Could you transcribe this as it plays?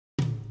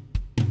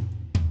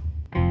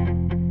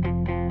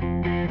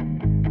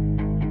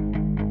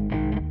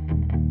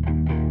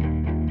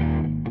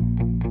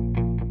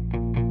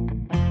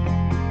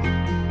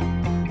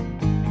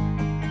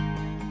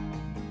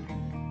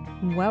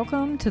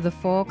Welcome to the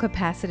Full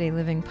Capacity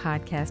Living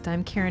Podcast.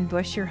 I'm Karen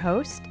Bush, your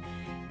host,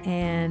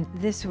 and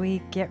this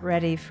week, get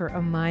ready for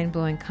a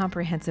mind-blowing,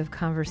 comprehensive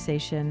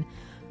conversation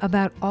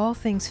about all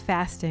things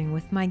fasting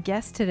with my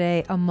guest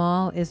today,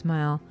 Amal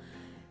Ismail,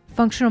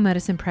 functional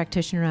medicine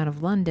practitioner out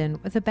of London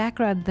with a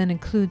background that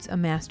includes a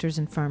master's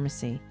in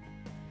pharmacy.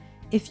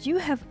 If you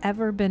have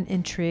ever been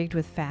intrigued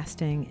with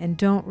fasting and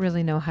don't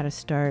really know how to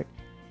start,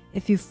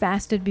 if you've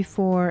fasted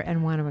before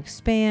and want to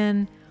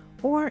expand,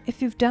 or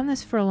if you've done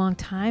this for a long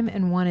time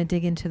and want to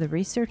dig into the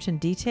research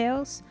and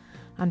details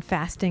on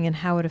fasting and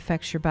how it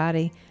affects your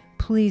body,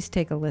 please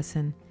take a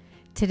listen.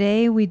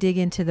 Today, we dig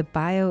into the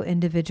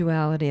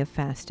bio-individuality of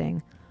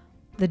fasting,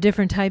 the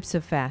different types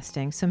of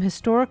fasting, some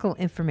historical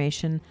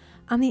information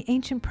on the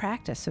ancient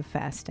practice of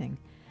fasting,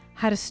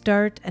 how to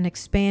start and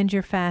expand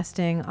your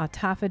fasting,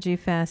 autophagy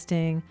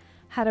fasting,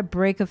 how to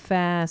break a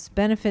fast,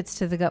 benefits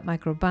to the gut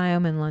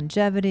microbiome and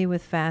longevity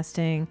with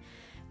fasting,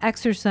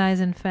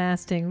 exercise and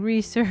fasting,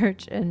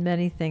 research, and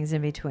many things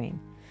in between.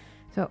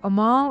 So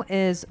Amal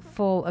is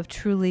full of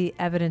truly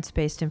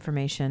evidence-based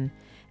information,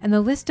 and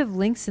the list of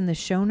links in the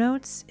show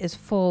notes is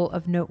full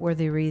of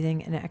noteworthy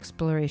reading and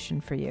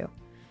exploration for you.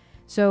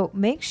 So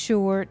make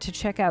sure to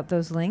check out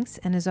those links,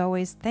 and as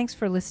always, thanks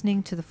for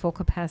listening to the Full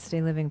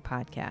Capacity Living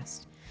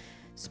Podcast,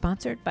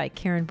 sponsored by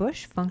Karen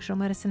Bush, Functional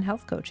Medicine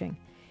Health Coaching.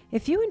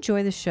 If you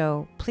enjoy the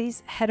show,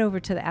 please head over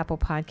to the Apple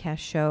Podcast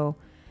show,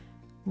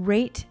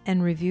 rate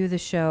and review the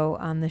show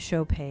on the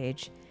show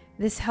page.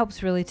 This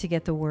helps really to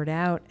get the word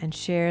out, and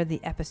share the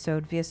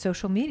episode via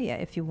social media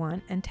if you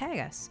want, and tag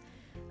us.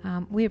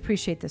 We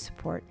appreciate the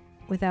support.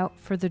 Without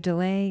further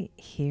delay,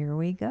 here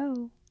we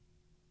go.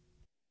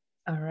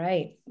 All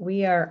right,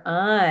 we are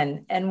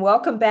on, and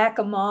welcome back,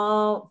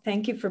 Amal.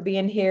 Thank you for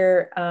being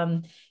here.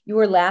 You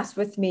were last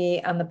with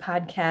me on the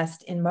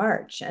podcast in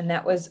March, and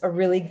that was a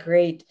really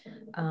great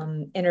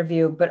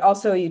interview, but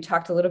also you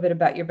talked a little bit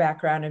about your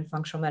background in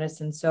functional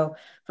medicine. So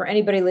for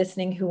anybody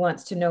listening who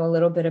wants to know a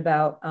little bit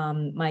about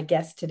my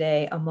guest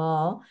today,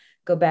 Amal,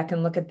 go back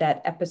and look at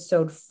that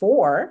episode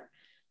 4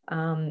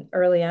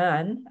 early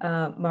on,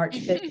 March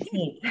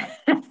 15th.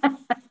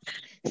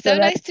 So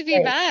nice to be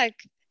great. back.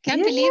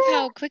 Can't believe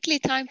how quickly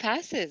time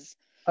passes.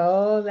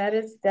 Oh, that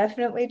is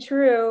definitely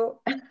true.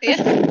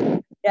 Yeah.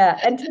 Yeah.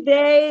 And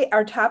today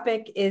our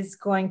topic is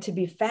going to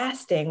be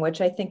fasting, which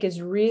I think is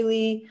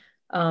really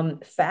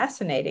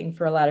fascinating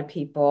for a lot of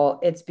people.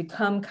 It's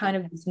become kind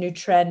of this new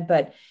trend,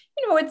 but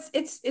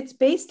it's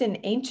based in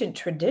ancient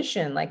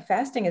tradition. Like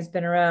fasting has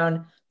been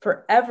around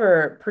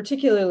forever,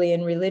 particularly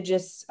in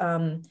religious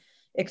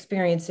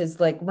experiences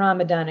like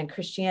Ramadan and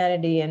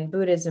Christianity and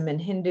Buddhism and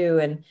Hindu.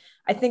 And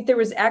I think there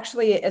was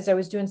actually, as I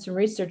was doing some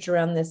research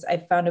around this, I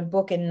found a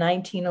book in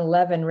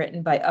 1911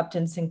 written by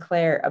Upton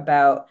Sinclair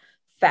about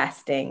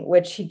fasting,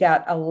 which he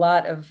got a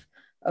lot of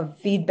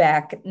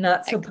feedback,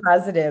 not so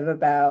positive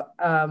about.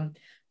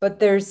 But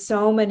there's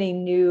so many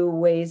new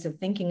ways of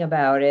thinking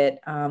about it,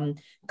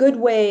 good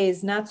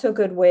ways, not so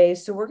good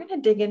ways. So we're going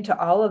to dig into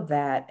all of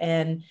that.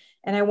 And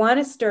I want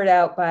to start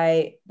out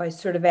by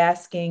sort of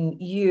asking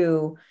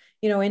you,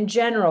 in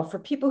general, for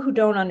people who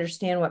don't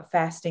understand what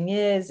fasting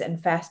is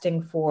and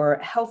fasting for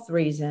health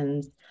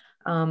reasons,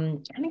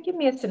 kind of give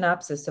me a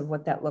synopsis of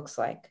what that looks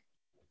like.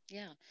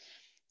 Yeah.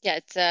 Yeah,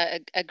 it's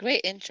a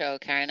great intro,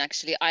 Karen.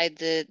 Actually,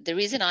 the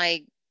reason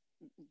I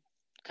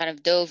kind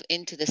of dove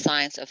into the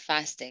science of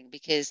fasting,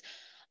 because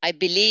I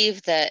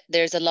believe that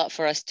there's a lot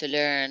for us to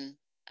learn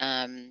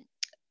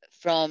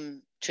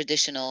from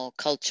traditional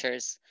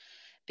cultures,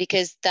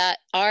 because that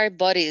our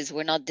bodies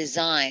were not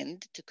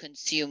designed to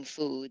consume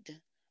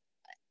food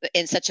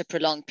in such a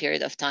prolonged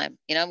period of time.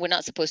 We're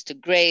not supposed to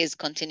graze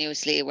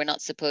continuously. We're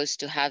not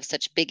supposed to have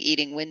such big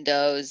eating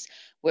windows.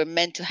 We're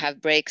meant to have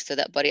breaks so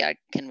that body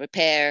can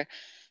repair.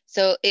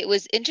 So it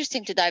was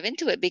interesting to dive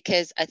into it,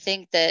 because I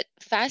think that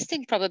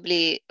fasting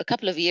probably a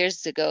couple of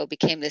years ago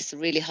became this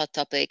really hot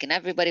topic, and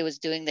everybody was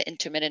doing the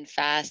intermittent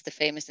fast, the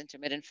famous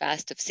intermittent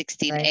fast of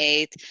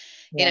 16/8,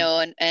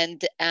 Right.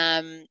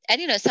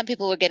 and some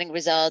people were getting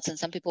results and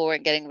some people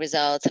weren't getting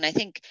results. And I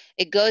think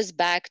it goes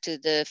back to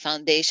the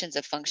foundations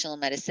of functional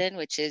medicine,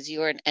 which is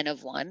you're an N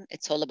of one.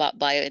 It's all about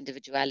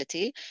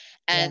bio-individuality,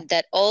 and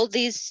that all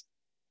these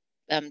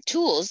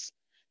tools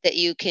that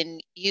you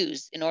can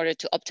use in order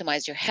to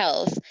optimize your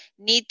health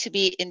need to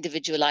be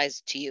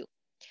individualized to you.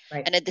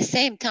 Right. And at the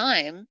same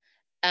time,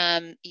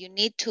 you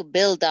need to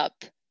build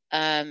up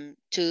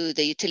to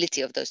the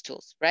utility of those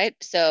tools, right?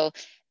 So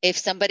if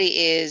somebody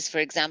is, for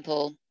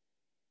example,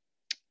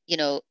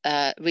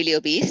 really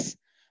obese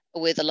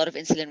with a lot of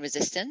insulin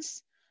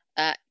resistance,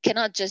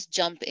 cannot just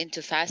jump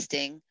into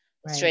fasting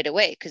straight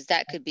away, because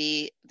that could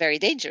be very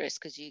dangerous,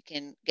 because you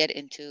can get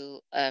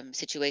into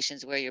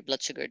situations where your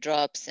blood sugar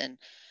drops, and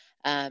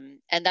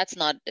that's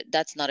not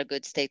a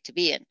good state to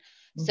be in.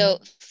 Mm-hmm. So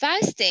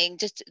fasting,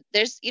 just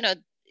there's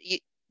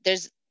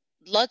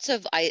lots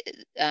of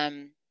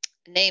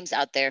names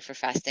out there for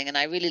fasting, and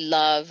I really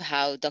love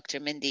how Dr.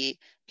 Mindy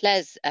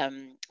how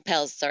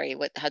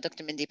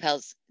Dr. Mindy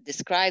Pelz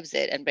describes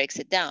it and breaks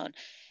it down.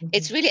 Mm-hmm.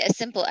 It's really as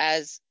simple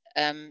as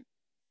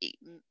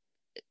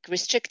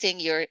restricting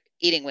your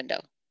eating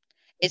window.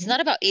 It's Mhm.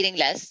 not about eating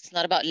less. It's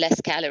not about less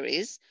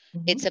calories.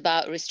 It's Mhm.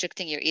 about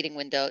restricting your eating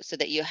window so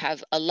that you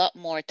have a lot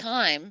more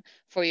time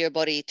for your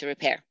body to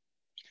repair.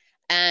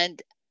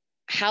 And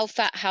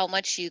how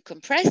much you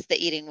compress the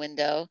eating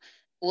window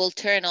will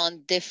turn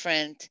on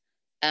different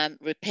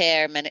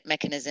repair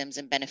mechanisms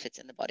and benefits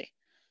in the body.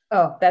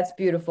 Oh, that's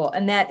beautiful.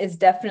 And that is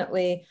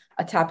definitely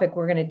a topic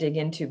we're going to dig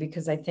into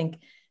because I think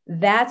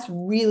that's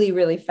really,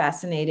 really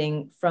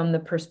fascinating from the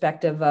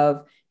perspective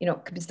of,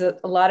 because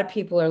a lot of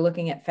people are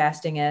looking at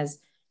fasting as,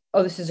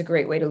 oh, this is a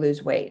great way to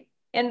lose weight.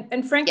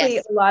 And frankly,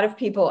 Yes. a lot of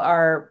people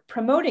are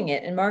promoting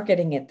it and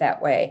marketing it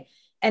that way.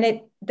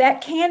 And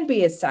that can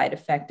be a side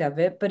effect of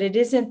it, but it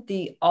isn't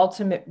the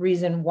ultimate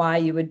reason why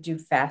you would do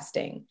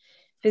fasting. Yeah.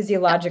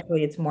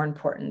 Physiologically, it's more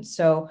important.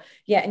 So,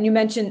 yeah, and you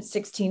mentioned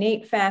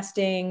 16/8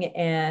 fasting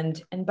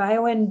and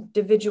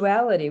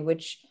bioindividuality,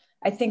 which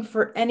I think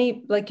for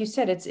any, like you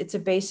said, it's a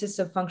basis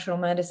of functional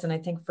medicine. I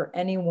think for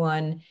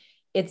anyone,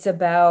 it's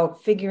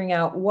about figuring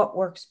out what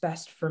works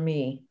best for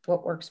me,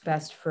 what works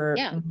best for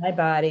Yeah. my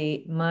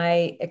body,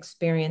 my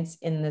experience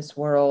in this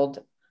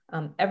world,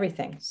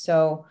 everything. Yeah.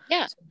 So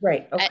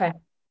great. I, Okay.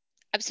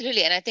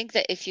 absolutely. And I think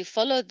that if you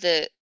follow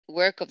the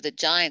work of the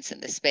giants in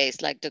the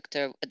space, like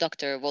Dr.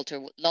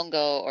 Walter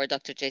Longo or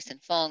Dr. Jason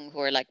Fung, who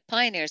are like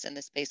pioneers in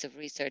the space of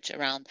research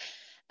around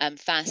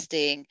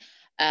fasting,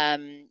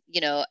 and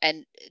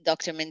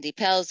Dr. Mindy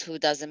Pels, who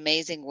does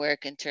amazing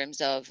work in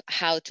terms of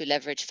how to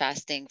leverage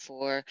fasting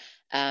for,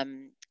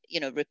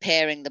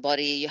 repairing the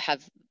body. You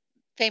have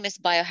famous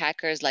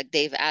biohackers like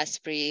Dave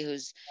Asprey,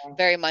 who's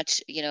very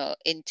much,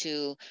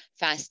 into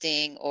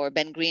fasting, or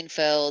Ben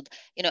Greenfield.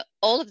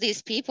 All of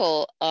these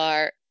people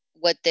are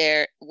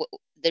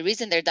the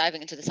reason they're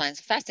diving into the science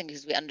of fasting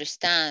is we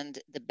understand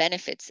the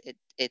benefits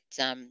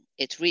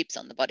it reaps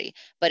on the body,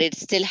 but it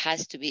still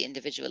has to be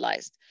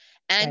individualized,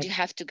 and Right. you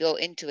have to go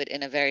into it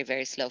in a very,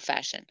 very slow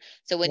fashion.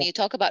 So when Yeah. you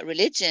talk about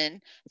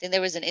religion, I think there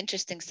was an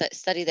interesting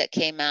study that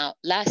came out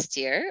last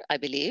year, I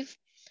believe.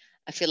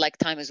 I feel like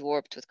time is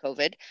warped with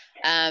COVID.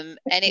 And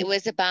it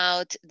was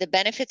about the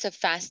benefits of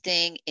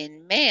fasting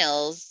in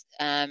males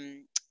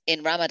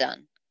in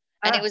Ramadan.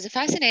 And it Ah. was a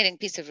fascinating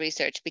piece of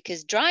research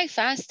because dry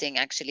fasting,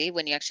 actually,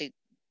 when you actually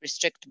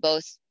restrict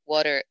both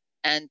water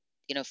and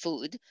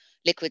food,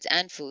 liquids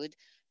and food,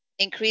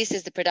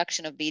 increases the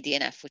production of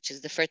BDNF, which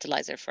is the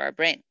fertilizer for our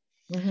brain.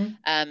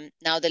 Mm-hmm.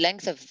 Now, the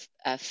length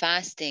of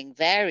fasting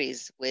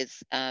varies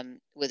with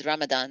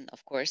Ramadan,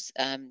 of course,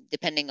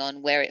 depending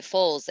on where it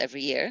falls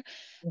every year.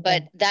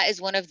 But Okay. that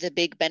is one of the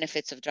big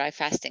benefits of dry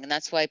fasting, and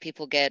that's why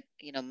people get,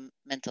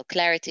 mental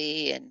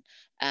clarity, and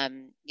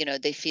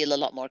they feel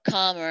a lot more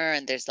calmer.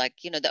 And there's like,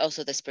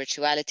 also the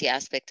spirituality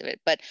aspect of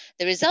it. But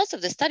the results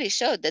of the study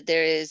showed that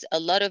there is a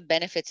lot of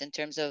benefits in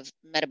terms of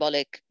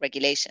metabolic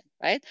regulation,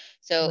 right?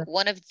 So Right.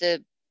 one of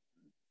the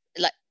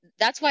like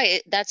that's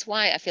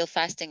why I feel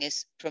fasting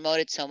is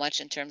promoted so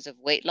much in terms of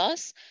weight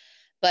loss,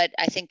 but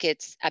I think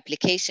its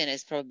application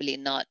is probably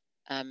not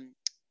um,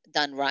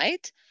 done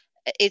right.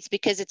 It's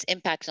because its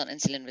impact on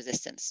insulin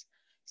resistance.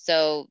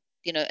 So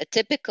a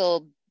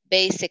typical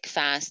basic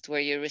fast where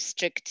you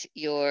restrict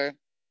your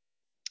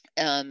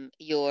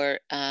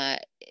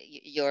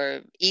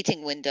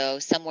eating window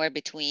somewhere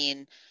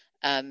between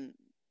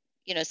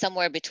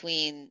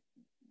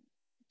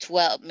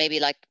 12, maybe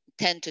like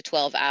 10 to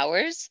 12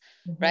 hours,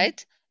 Mm-hmm.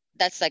 right?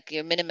 That's like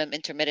your minimum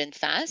intermittent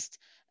fast,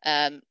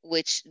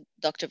 which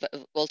Dr.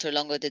 Walter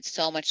Longo did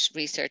so much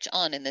research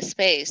on in this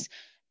space.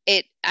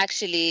 It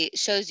actually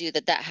shows you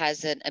that that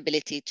has an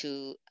ability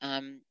to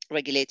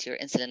regulate your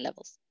insulin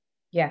levels.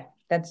 Yeah,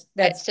 Right.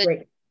 that's So,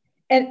 great.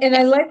 And yeah,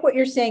 I like what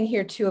you're saying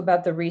here too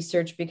about the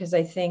research because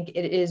I think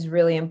it is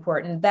really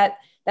important.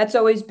 That's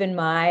always been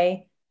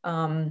my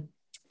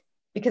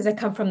because I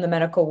come from the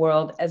medical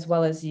world as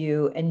well as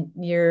you and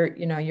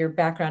your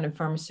background in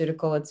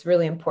pharmaceutical, it's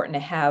really important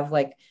to have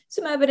like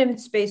some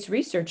evidence-based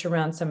research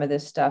around some of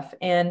this stuff.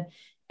 And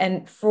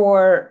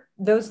for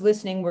those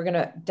listening, we're going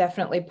to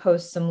definitely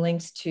post some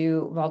links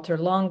to Walter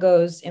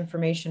Longo's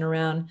information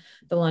around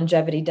the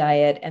longevity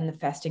diet and the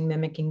fasting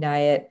mimicking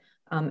diet.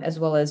 As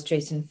well as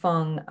Jason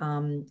Fung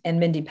and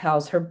Mindy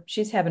Powell's.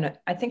 She's having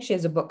I think she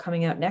has a book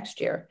coming out next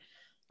year.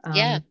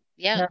 yeah, Um,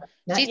 yeah.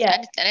 not She's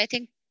yet. and I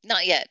think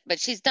not yet, but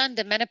she's done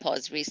the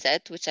menopause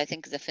reset, which I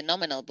think is a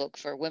phenomenal book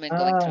for women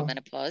going through Oh,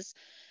 menopause.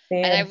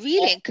 And I fan.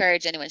 really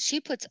encourage anyone.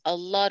 She puts a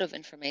lot of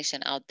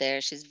information out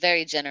there. She's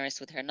very generous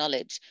with her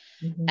knowledge,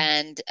 Mhm.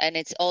 and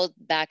it's all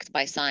backed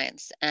by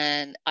science.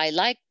 And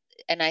I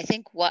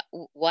think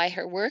why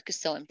her work is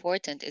so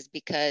important is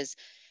because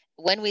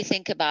when we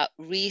think about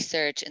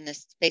research in the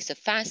space of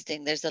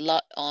fasting, there's a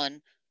lot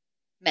on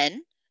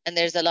men and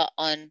there's a lot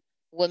on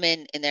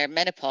women in their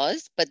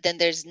menopause, but then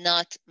there's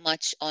not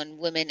much on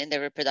women in their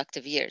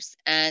reproductive years.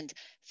 And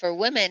for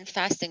women,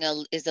 fasting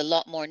is a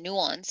lot more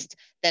nuanced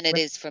than it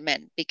is for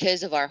men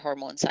because of our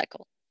hormone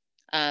cycle,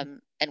 and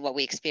what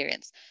we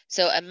experience.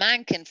 So a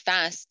man can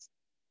fast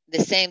the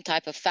same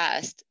type of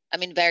fast. I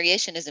mean,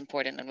 variation is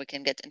important, and we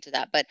can get into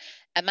that. But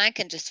a man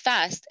can just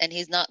fast, and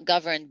he's not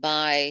governed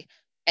by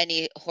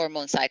any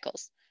hormone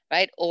cycles.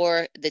 right?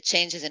 Or the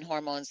changes in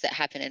hormones that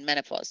happen in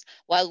menopause.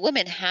 While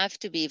women have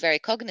to be very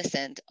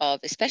cognizant of,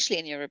 especially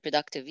in your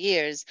reproductive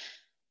years,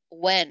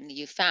 when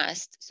you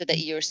fast, so that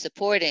you're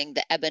supporting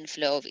the ebb and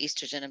flow of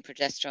estrogen and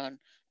progesterone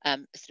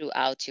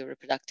throughout your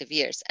reproductive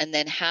years. And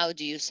then how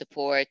do you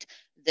support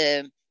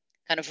the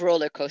kind of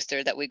roller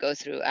coaster that we go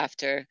through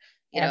after,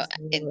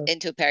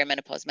 into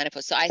perimenopause,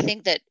 menopause. So I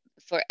think that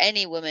for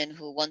any woman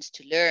who wants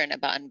to learn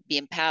about and be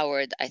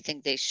empowered, I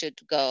think they should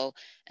go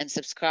and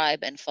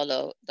subscribe and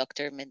follow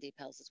Dr. Mindy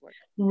Pelz's work.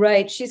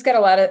 Right. She's got a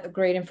lot of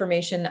great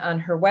information on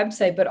her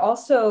website, but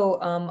also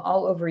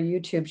all over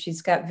YouTube.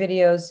 She's got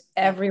videos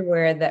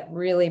everywhere that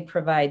really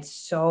provide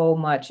so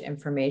much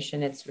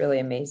information. It's really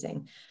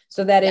amazing.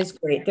 So that is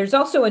great. There's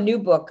also a new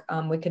book.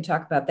 We could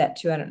talk about that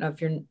too. I don't know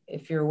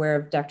if you're aware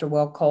of Dr.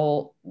 Will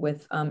Cole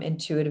with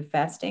intuitive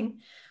fasting,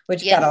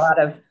 which got a lot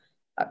of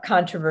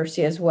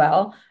controversy as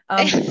well.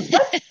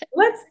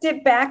 Let's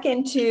dip back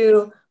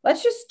into,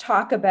 let's just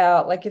talk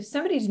about, like, if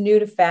somebody's new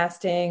to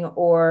fasting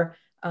or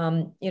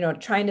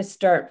trying to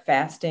start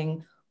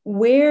fasting,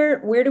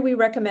 where do we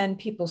recommend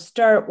people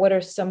start? What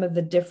are some of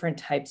the different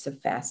types of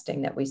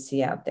fasting that we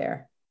see out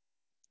there?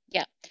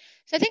 Yeah.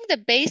 So I think the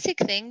basic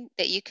thing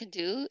that you can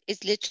do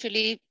is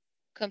literally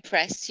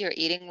compress your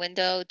eating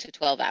window to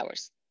 12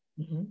 hours,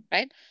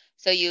 right?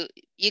 So you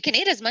can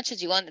eat as much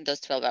as you want in those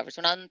 12 hours.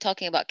 We're not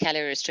talking about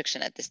calorie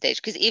restriction at this stage,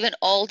 because even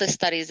all the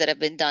studies that have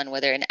been done,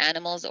 whether in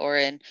animals or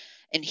in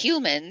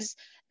humans,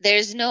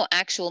 there's no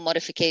actual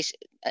modification.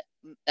 I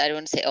don't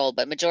want to say all,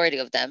 but majority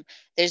of them,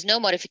 there's no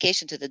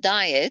modification to the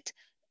diet.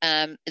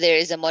 There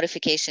is a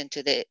modification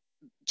to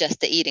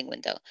just the eating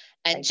window.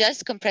 And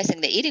just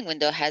compressing the eating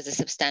window has a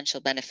substantial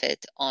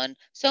benefit on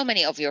so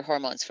many of your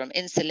hormones, from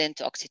insulin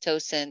to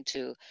oxytocin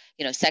to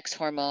sex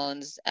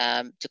hormones,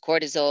 to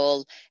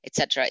cortisol,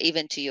 etc.,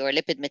 even to your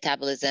lipid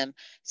metabolism.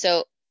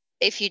 So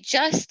if you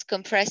just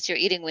compress your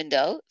eating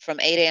window from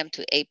 8 a.m.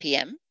 to 8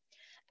 p.m.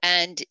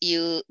 and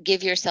you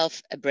give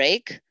yourself a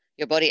break,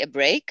 your body a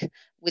break,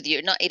 with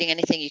you not eating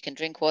anything, you can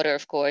drink water,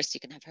 of course,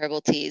 you can have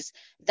herbal teas.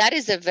 That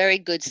is a very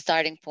good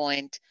starting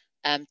point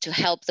to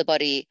help the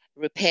body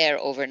repair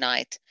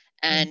overnight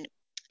and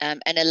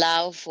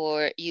allow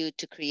for you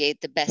to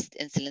create the best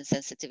insulin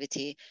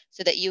sensitivity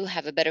so that you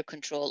have a better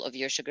control of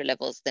your sugar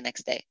levels the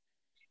next day.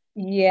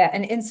 Yeah,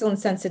 and insulin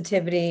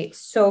sensitivity,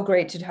 so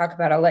great to talk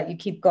about. I'll let you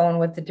keep going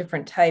with the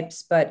different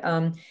types, but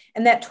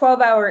and that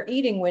 12-hour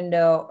eating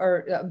window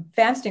or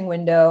fasting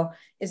window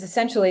is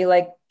essentially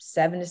like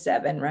 7 to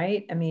 7,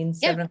 right? I mean,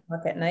 7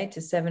 o'clock at night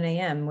to 7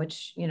 a.m.,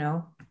 which,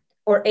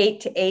 or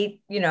 8 to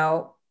 8,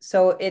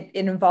 so it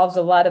involves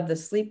a lot of the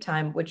sleep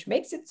time, which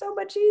makes it so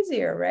much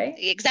easier, right?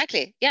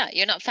 Exactly. Yeah,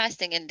 you're not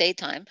fasting in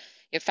daytime.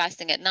 You're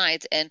fasting at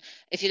night. And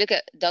if you look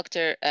at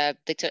Dr.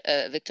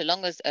 Victor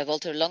Longo's,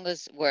 Walter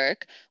Longo's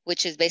work,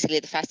 which is basically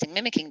the fasting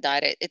mimicking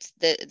diet, it's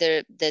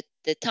the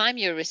time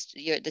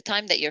the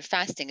time that you're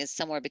fasting is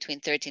somewhere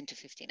between 13 to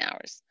 15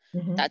 hours.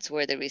 That's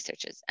where the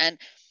research is. And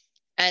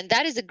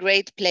that is a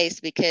great place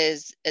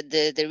because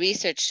the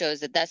research shows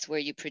that that's where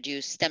you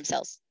produce stem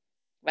cells,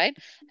 right?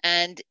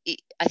 And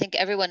I think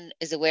everyone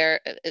is aware,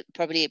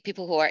 probably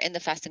people who are in the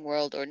fasting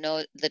world or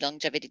know the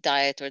longevity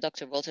diet, or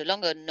Dr. Walter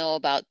Longo know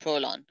about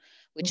Prolon,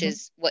 which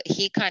is what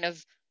he kind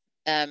of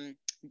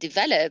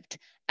developed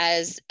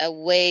as a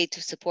way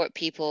to support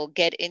people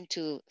get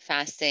into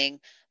fasting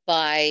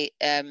by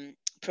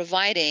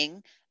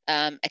providing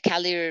a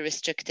calorie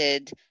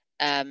restricted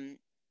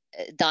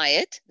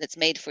diet that's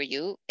made for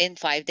you in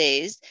 5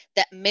 days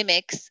that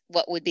mimics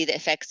what would be the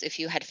effects if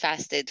you had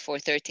fasted for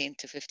 13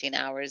 to 15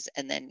 hours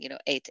and then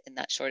ate in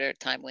that shorter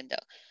time window,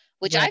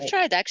 which I've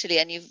tried actually,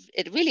 and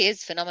it really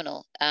is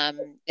phenomenal.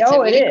 It's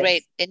a really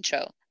great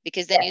intro,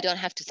 because then you don't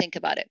have to think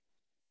about it.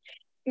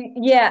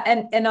 Yeah,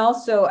 and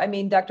also, I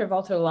mean, Dr.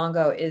 Walter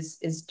Longo is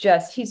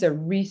just, he's a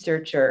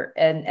researcher,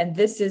 and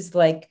this is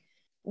like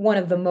one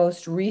of the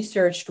most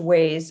researched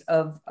ways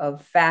of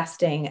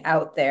fasting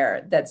out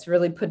there, that's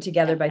really put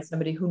together by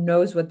somebody who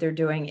knows what they're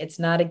doing. It's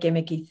not a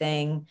gimmicky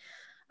thing.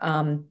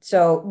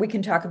 So we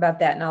can talk about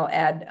that, and I'll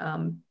add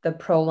the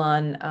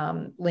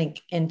Prolon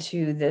link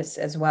into this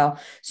as well.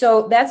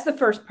 So that's the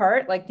first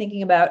part, like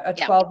thinking about a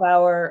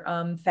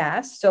 12-hour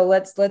fast. So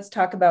let's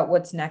talk about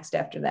what's next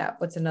after that.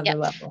 What's another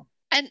level?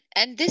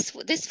 And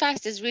this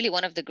fast is really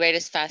one of the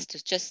greatest fasts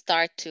to just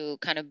start to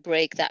kind of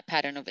break that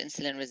pattern of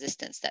insulin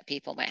resistance that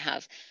people might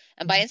have.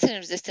 And by insulin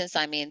resistance,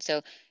 I mean, so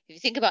if you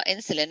think about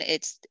insulin,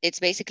 it's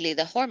basically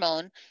the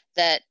hormone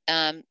that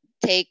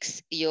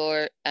takes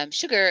your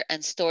sugar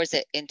and stores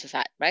it into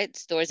fat, right?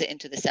 Stores it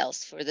into the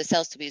cells for the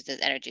cells to be used as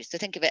energy. So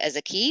think of it as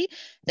a key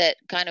that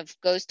kind of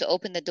goes to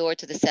open the door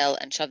to the cell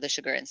and shove the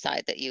sugar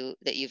inside that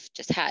you've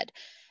just had.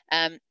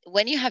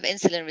 When you have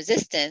insulin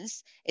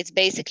resistance, it's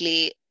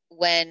basically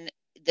when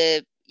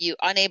you're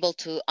unable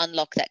to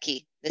unlock that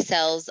key. The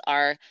cells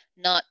are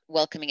not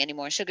welcoming any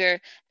more sugar,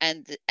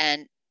 and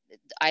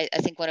I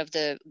think one of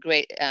the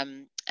great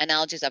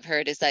analogies I've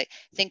heard is like,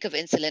 think of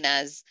insulin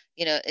as,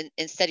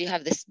 instead you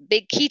have this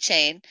big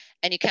keychain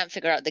and you can't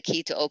figure out the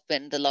key to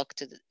open the lock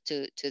to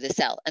the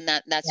cell, and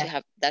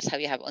that's how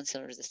you have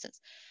insulin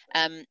resistance.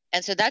 And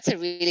so that's a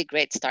really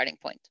great starting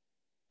point.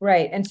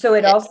 Right. And so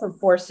it also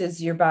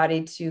forces your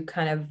body to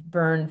kind of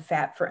burn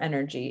fat for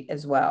energy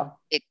as well.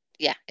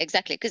 Yeah,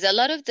 exactly. Because a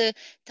lot of the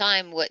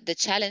time, what the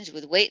challenge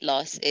with weight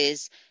loss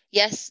is,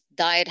 yes,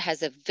 diet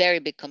has a very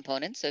big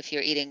component. So if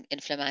you're eating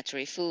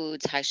inflammatory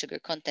foods, high sugar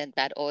content,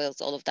 bad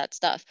oils, all of that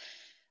stuff,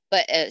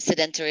 but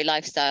sedentary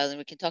lifestyle, and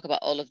we can talk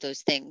about all of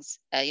those things,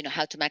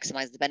 how to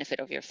maximize the benefit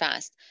of your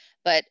fast.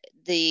 But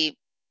the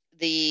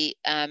the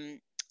um,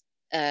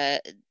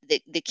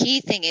 the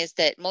key thing is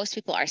that most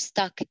people are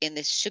stuck in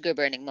this sugar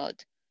burning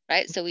mode,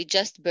 right? So we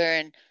just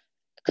burn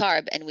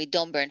carb and we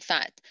don't burn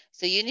fat.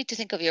 So you need to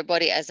think of your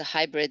body as a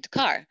hybrid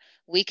car.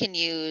 We can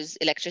use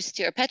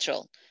electricity or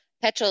petrol.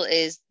 Petrol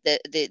is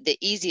the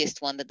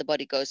easiest one that the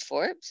body goes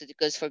for. So it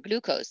goes for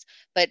glucose.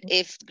 But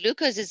if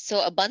glucose is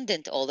so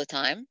abundant all the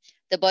time,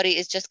 the body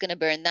is just going to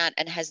burn that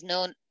and has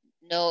no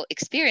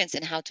experience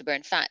in how to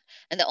burn fat.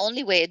 And the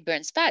only way it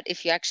burns fat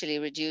if you actually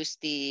reduce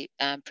the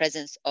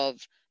presence of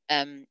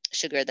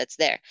sugar that's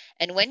there.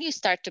 And when you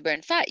start to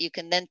burn fat, you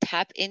can then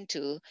tap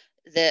into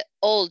the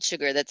old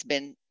sugar that's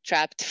been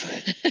trapped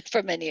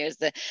for many years,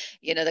 the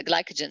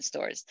glycogen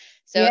stores.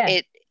 So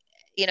Yeah.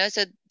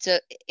 so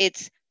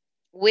it's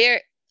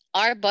where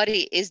our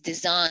body is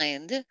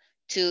designed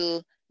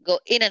to go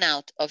in and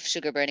out of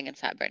sugar burning and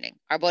fat burning.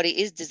 Our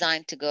body is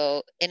designed to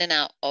go in and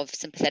out of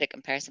sympathetic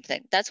and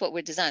parasympathetic. That's what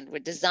we're designed. We're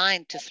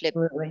designed to flip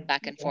Absolutely.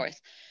 back and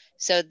forth.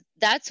 So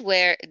that's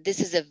where this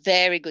is a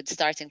very good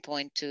starting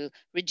point to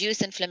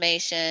reduce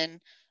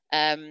inflammation,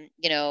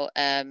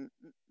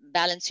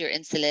 balance your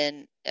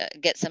insulin,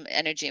 get some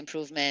energy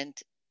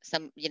improvement,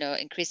 some,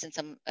 increase in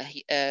some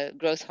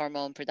growth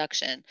hormone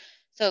production.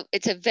 So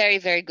it's a very,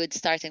 very good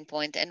starting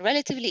point and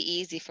relatively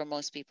easy for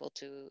most people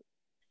to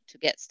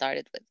get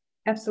started with.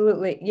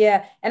 Absolutely.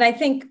 Yeah. And I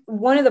think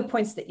one of the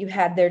points that you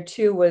had there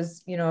too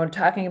was,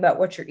 talking about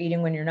what you're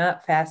eating when you're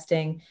not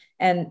fasting.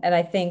 And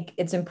I think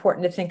it's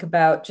important to think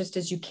about, just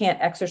as you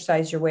can't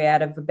exercise your way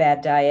out of a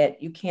bad diet,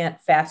 you can't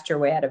fast your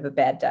way out of a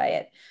bad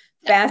diet.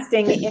 No.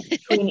 Fasting in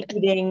between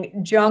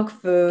eating junk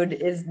food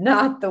is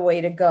not the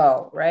way to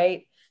go,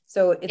 right?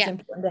 So it's Yeah.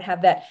 important to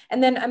have that.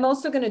 And then I'm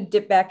also going to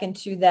dip back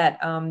into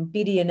that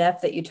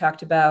BDNF that you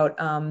talked about,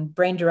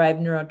 brain-derived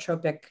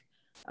neurotropic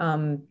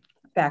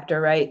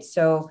factor, right?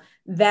 So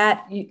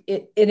that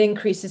it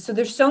increases. So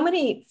there's so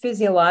many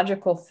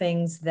physiological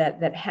things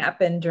that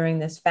happen during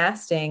this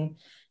fasting,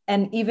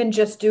 and even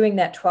just doing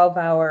that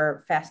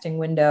 12-hour fasting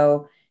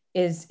window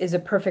is a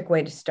perfect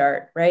way to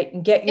start, right?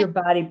 And get Yeah. your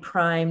body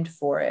primed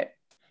for it.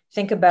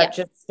 Think Yeah. about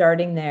just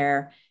starting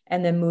there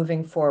and then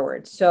moving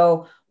forward.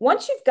 So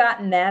once you've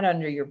gotten that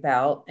under your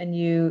belt and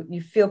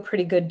you feel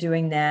pretty good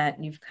doing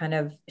that, you've kind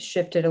of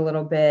shifted a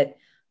little bit.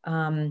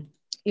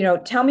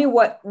 Tell me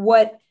what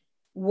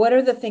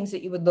are the things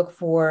that you would look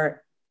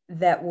for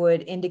that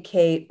would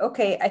indicate,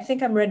 okay, I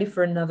think I'm ready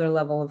for another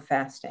level of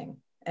fasting,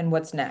 and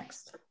what's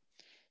next?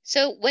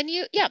 So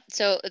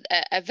so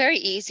a very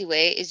easy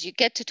way is you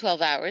get to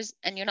 12 hours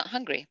and you're not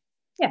hungry,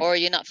 Yeah. or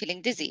you're not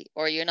feeling dizzy,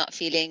 or you're not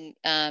feeling,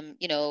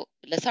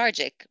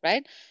 lethargic,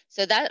 right?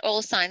 So that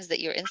all signs that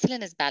your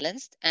insulin is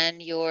balanced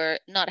and you're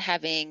not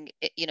having,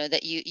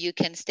 that you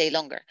can stay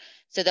longer.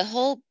 So the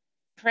whole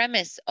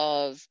premise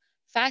of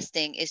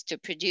fasting is to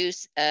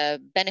produce a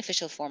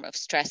beneficial form of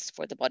stress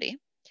for the body,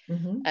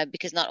 Mm-hmm.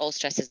 because not all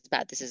stress is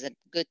bad. This is a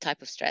good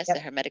type of stress, a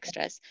Yep. hermetic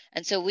stress,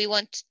 and so we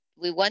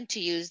want to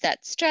use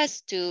that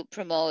stress to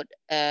promote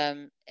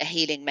a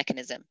healing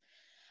mechanism.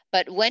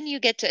 But when you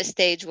get to a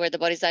stage where the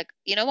body's like,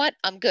 you know what,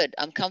 I'm good,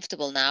 I'm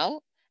comfortable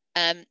now,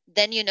 then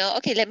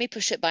okay, let me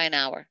push it by an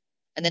hour,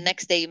 and the Mm-hmm.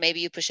 next day maybe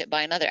you push it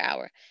by another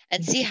hour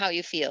and see how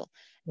you feel.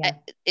 Yeah.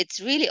 It's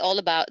really all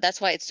about. That's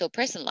why it's so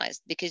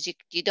personalized, because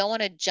you don't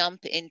want to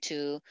jump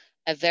into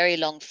a very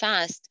long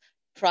fast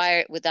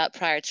without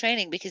prior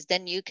training, because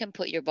then you can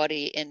put your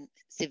body in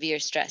severe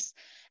stress,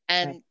 Right.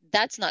 and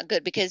that's not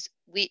good, because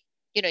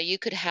you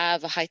could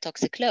have a high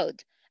toxic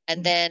load, and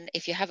Mhm. then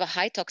if you have a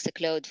high toxic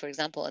load, for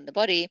example, in the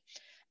body,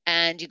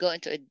 and you go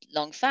into a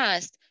long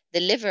fast, the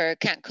liver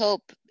can't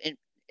cope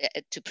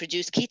to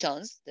produce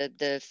ketones,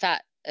 the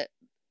fat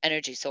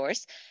energy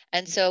source.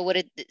 And so what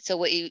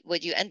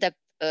you end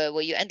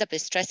up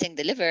is stressing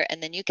the liver,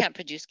 and then you can't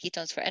produce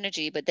ketones for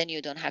energy, but then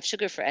you don't have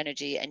sugar for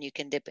energy, and you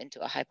can dip into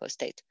a hypo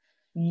state,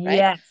 right?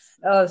 Yes.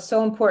 Oh,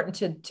 so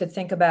important to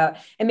think about.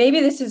 And maybe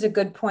this is a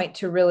good point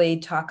to really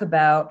talk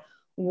about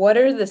what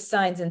are the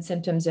signs and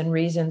symptoms and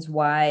reasons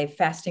why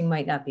fasting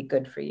might not be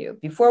good for you.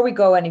 Before we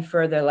go any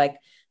further,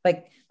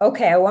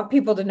 okay, I want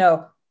people to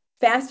know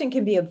fasting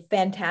can be a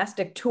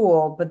fantastic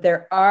tool, but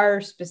there are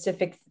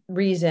specific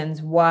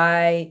reasons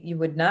why you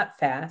would not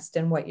fast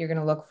and what you're going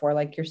to look for.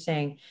 Like you're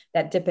saying,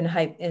 that dip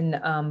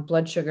in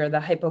blood sugar, the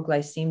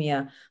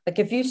hypoglycemia. Like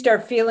if you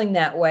start feeling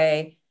that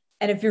way,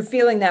 and if you're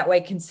feeling that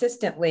way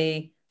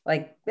consistently,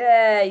 like,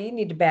 you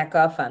need to back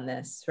off on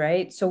this,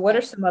 right? So what are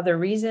Yeah. some other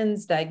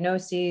reasons,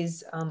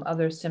 diagnoses,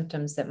 other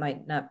symptoms that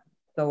might not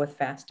go with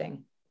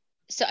fasting?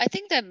 So I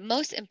think the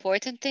most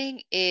important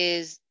thing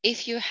is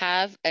if you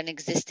have an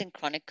existing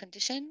chronic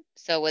condition,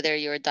 so whether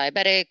you're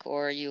diabetic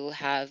or you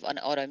have an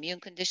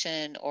autoimmune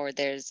condition or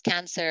there's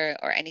cancer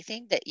or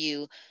anything, that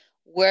you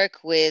work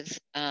with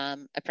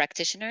a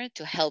practitioner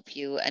to help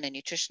you and a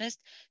nutritionist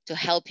to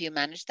help you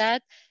manage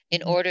that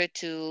in Mhm. order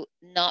to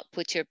not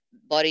put your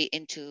body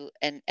into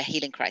a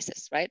healing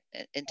crisis, right?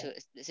 Into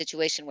a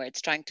situation where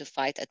it's trying to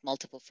fight at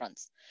multiple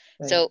fronts.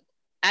 Right. So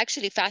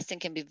actually fasting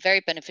can be very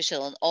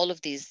beneficial in all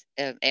of these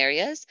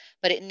areas,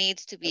 but it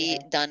needs to be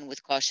Okay. done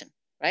with caution,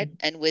 right? Mhm.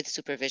 And with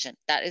supervision.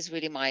 That is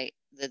really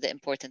the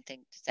important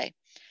thing to say.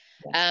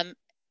 Yeah. um,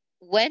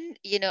 when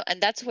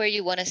and that's where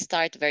you want to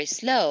start very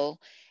slow.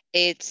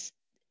 It's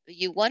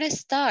You want to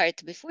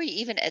start before you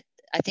even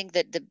I think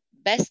that the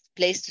best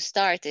place to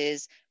start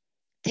is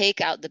take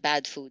out the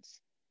bad foods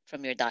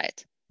from your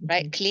diet,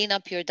 right? Mhm. Clean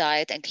up your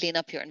diet and clean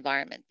up your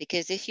environment,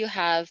 because if you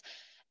have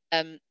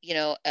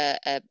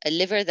a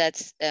liver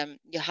that's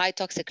your high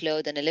toxic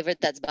load and a liver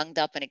that's bunged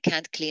up and it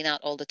can't clean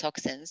out all the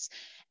toxins,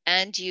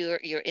 and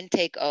your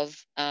intake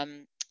of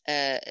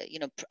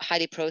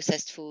highly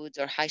processed foods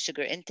or high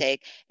sugar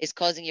intake is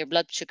causing your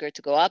blood sugar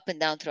to go up and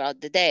down throughout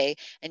the day,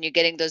 and you're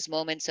getting those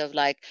moments of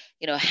like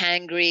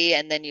hangry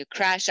and then you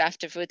crash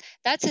after food.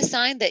 That's a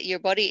sign that your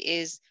body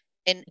is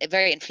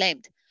very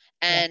inflamed,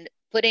 Yeah.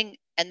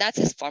 and that's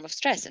a form of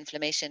stress.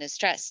 Inflammation is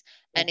stress.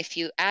 Yeah. And if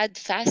you add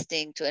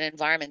fasting to an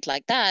environment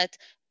like that,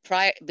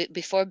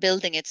 before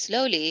building it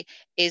slowly,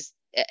 is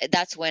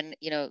that's when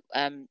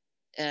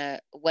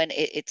when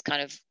it's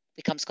kind of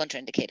becomes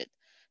contraindicated,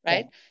 Yeah.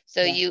 right?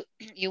 So Yeah.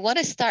 you want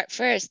to start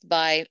first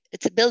by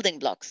it's a building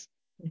blocks.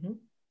 Mhm.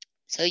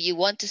 So you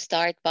want to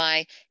start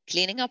by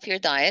cleaning up your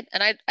diet.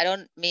 And I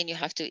don't mean you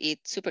have to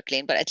eat super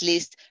clean, but at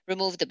least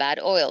remove the bad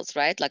oils,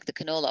 right? Like the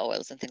canola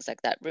oils and things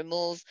like that.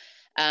 Remove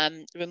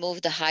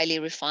the highly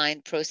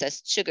refined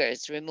processed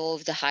sugars,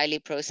 remove the highly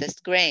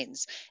processed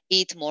grains,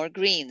 eat more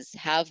greens,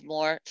 have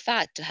more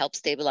fat to help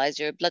stabilize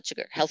your blood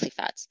sugar, healthy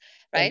fats,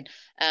 Right.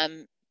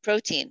 right?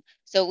 Protein.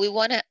 So we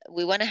want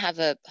to have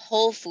a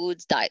whole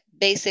foods diet,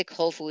 basic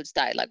whole foods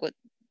diet, like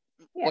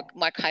Yeah. what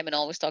Mark Hyman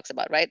always talks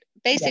about, right?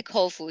 Yeah. Basic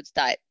whole foods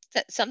diet.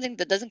 Something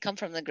that doesn't come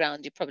from the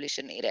ground, you probably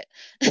shouldn't eat it.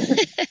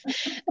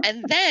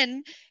 And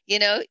then,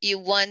 you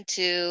want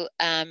to,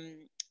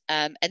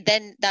 and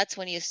then that's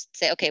when you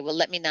say, okay, well,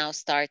 let me now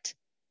start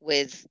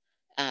with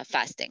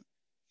fasting.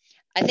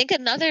 I think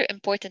another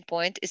important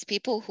point is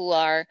people who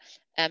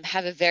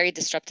have a very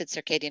disrupted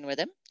circadian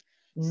rhythm.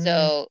 Mm.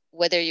 So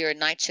whether you're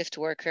night shift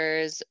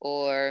workers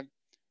or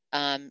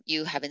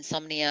you have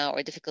insomnia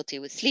or difficulty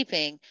with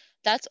sleeping,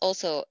 that's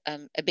also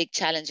a big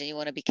challenge, and you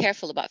want to be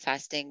careful about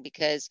fasting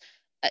because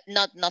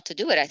not to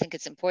do it. I think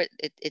it's important.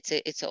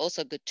 It's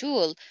also a good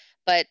tool,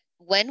 but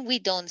when we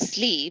don't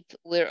sleep,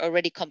 we're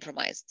already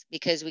compromised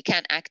because we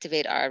can't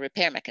activate our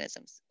repair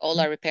mechanisms. All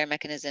our repair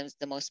mechanisms,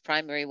 the most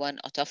primary one,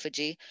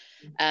 autophagy,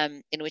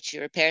 in which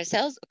your repair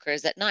cells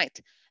occurs at night.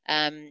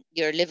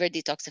 Your liver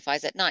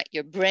detoxifies at night.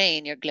 Your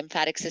brain, your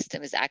lymphatic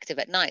system is active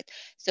at night.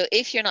 So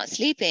if you're not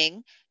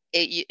sleeping,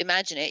 you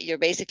imagine it, you're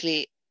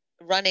basically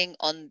running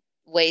on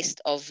waste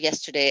of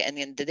yesterday and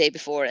then the day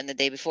before and the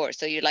day before.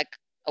 So you're like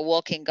a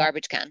walking Yeah.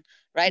 garbage can,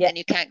 right? Yeah. And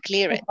you can't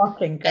clear it.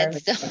 Walking And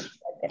garbage. so,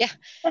 Okay.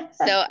 yeah.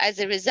 So as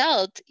a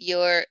result,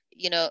 so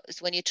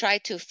when you try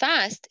to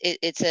fast,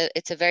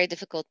 it's a very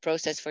difficult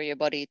process for your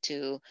body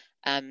to,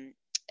 um,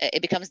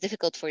 it becomes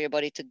difficult for your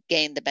body to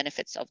gain the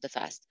benefits of the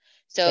fast.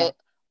 Yeah. So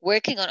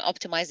working on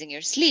optimizing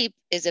your sleep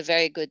is a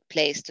very good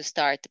place to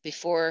start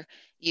before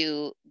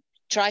you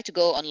try to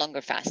go on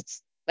longer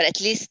fasts. But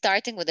at least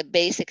starting with a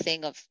basic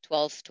thing of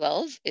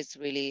 12-12 is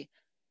really,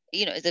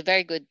 is a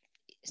very good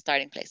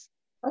starting place.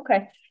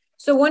 Okay.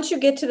 So once you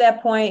get to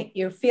that point,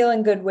 you're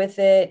feeling good with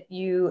it.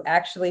 You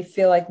actually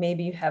feel like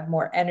maybe you have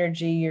more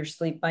energy. Your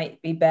sleep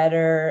might be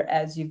better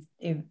as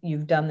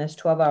you've done this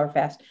 12-hour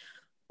fast.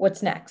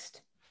 What's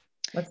next?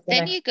 What's the Then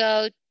next? you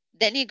go,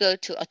 then you go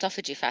to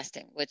autophagy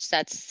fasting, which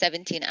that's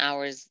 17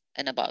 hours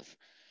and above,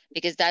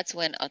 because that's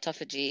when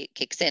autophagy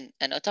kicks in.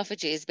 And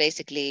autophagy is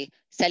basically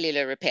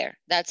cellular repair.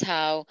 That's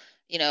how,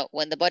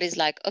 when the body's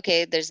like,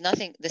 okay, there's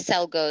nothing, the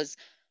cell goes,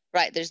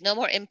 right, there's no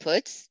more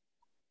inputs.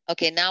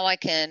 Okay, now I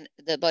can,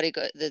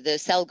 the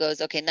cell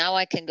goes, okay, now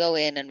I can go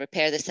in and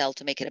repair the cell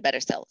to make it a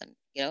better cell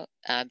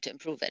and, to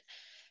improve it.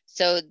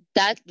 So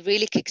that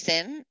really kicks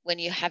in when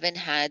you haven't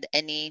had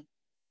any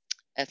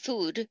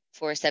food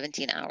for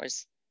 17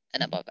 hours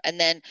and above. And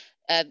then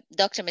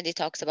Dr. Mindy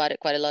talks about it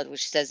quite a lot,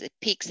 which says it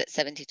peaks at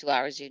 72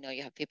 hours. You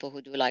have people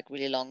who do like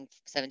really long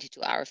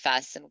 72-hour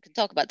fasts, and we can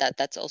talk about that.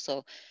 That's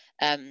also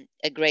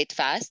a great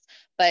fast.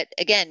 But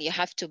again, you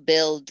have to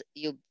build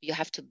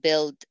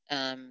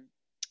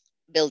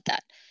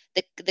that.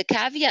 The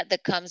caveat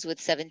that comes with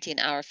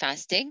 17-hour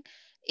fasting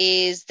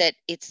is that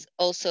it's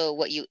also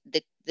what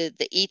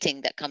the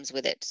eating that comes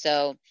with it.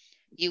 So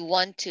you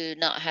want to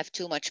not have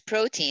too much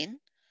protein,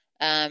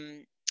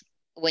 um,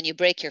 when you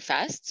break your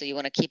fast. So you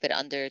want to keep it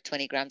under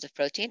 20 grams of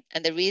protein.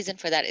 And the reason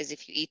for that is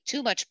if you eat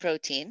too much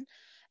protein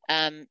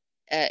um,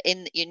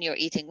 in your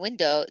eating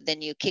window,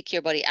 then you kick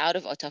your body out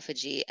of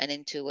autophagy and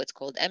into what's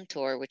called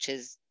mTOR, which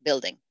is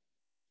building.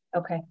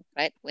 Okay.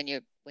 Right? When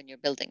you're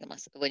building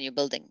when you're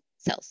building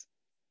cells.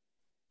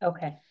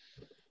 Okay.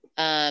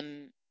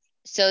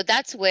 So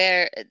that's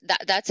where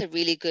that's a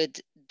really good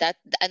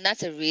and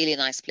that's a really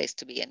nice place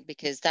to be in,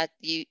 because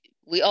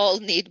we all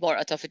need more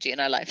autophagy in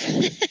our life,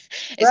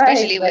 Right,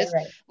 especially right,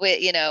 right.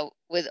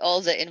 with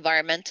all the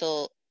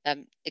environmental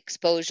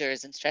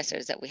exposures and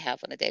stressors that we have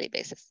on a daily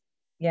basis.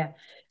 Yeah.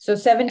 So Yeah.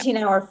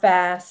 17-hour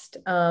fast,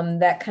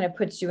 that kind of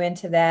puts you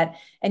into that,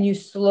 and you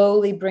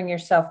slowly bring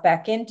yourself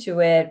back into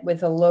it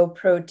with a low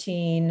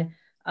protein.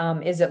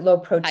 Is it low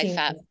High protein,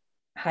 fat.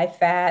 high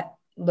fat,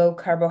 low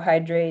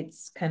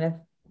carbohydrates kind of?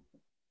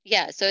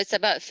 Yeah. So it's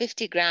about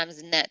 50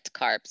 grams net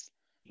carbs.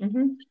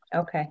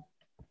 Okay.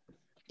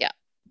 Yeah.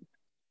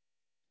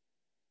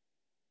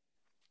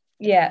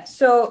 Yeah.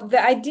 So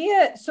the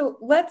idea, so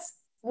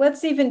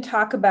let's even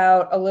talk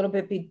about a little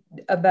bit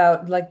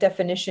about like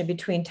definition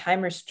between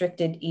time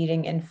restricted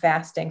eating and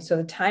fasting. So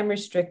the time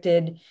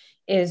restricted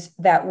is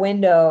that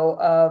window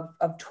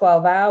of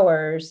 12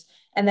 hours.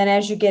 And then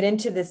as you get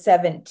into the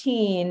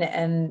 17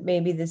 and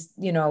maybe this,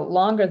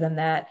 longer than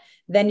that,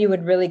 then you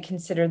would really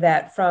consider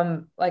that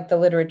from like the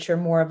literature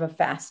more of a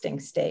fasting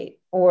state.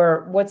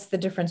 Or what's the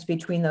difference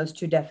between those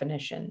two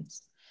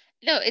definitions?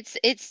 No,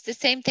 it's the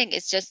same thing.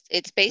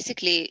 It's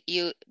basically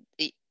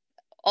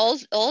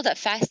all that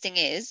fasting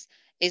is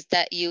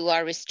that you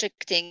are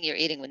restricting your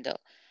eating window.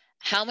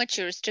 How much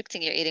you're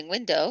restricting your eating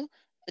window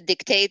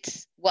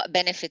dictates what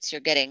benefits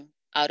you're getting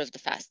out of the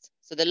fast.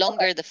 So the Okay.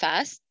 longer the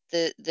fast,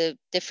 the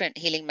different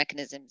healing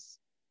mechanisms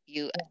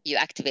you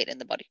activate in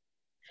the body.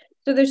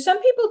 So there's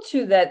some people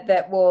too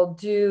that will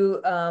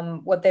do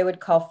what they would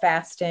call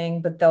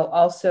fasting, but they'll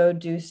also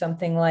do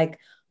something like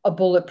a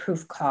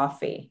bulletproof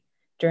coffee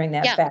during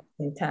that Yeah,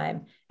 fasting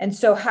time. And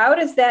so how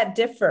does that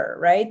differ,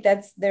 right?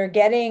 They're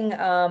getting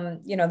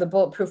the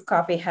bulletproof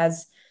coffee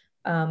has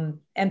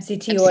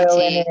MCT oil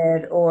in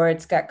MCT. it, or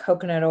it's got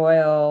coconut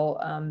oil,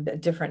 a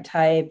different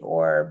type,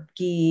 or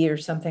ghee or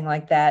something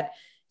like that.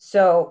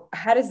 So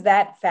how does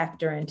that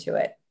factor into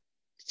it?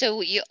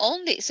 So you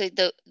only so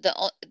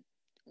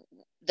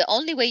the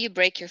only way you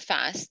break your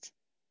fast,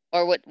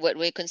 or what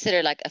we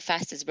consider like a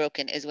fast is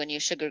broken, is when your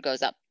sugar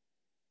goes up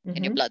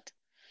in your Hmm. blood.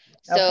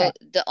 Okay. So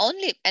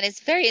and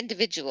it's very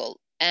individual.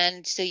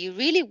 And so you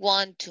really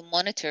want to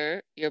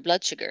monitor your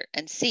blood sugar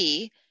and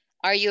see,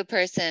 are you a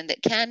person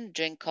that can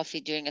drink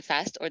coffee during a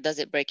fast, or does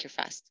it break your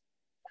fast?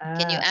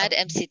 Can you add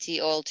Okay.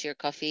 MCT oil to your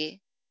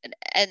coffee?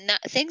 And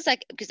not, things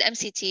like, because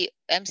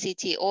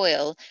MCT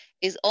oil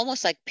is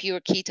almost like pure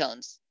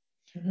ketones.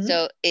 Mhm.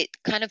 So it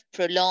kind of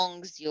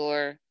prolongs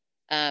your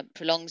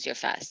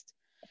fast.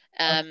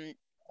 Okay. Um,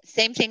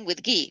 Same thing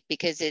with ghee,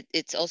 because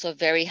it's also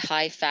very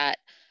high fat,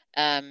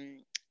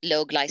 um,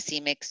 low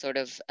glycemic sort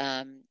of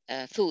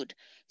food.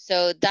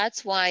 So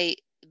that's why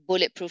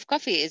bulletproof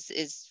coffee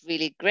is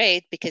really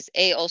great, because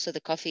also the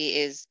coffee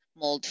is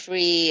mold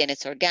free and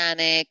it's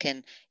organic,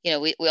 and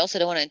we also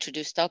don't want to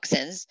introduce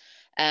toxins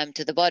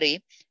to the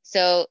body.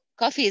 So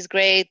coffee is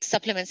great,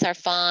 supplements are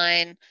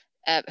fine,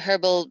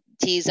 herbal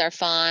teas are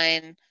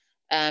fine.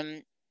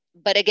 Um,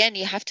 but again,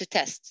 you have to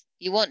test.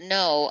 You won't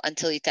know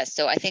until you test.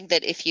 So I think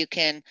that if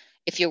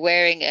you're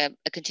wearing a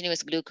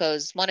continuous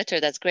glucose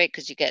monitor, that's great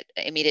because you get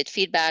immediate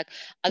feedback.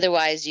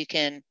 Otherwise, you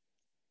can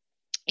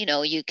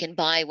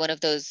buy one of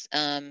those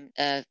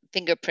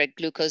finger prick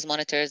glucose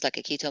monitors like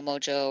a Keto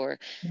Mojo,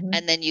 Mhm.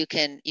 and then you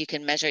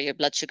can measure your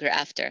blood sugar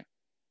after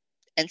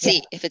and Yeah.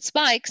 see if it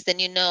spikes. Then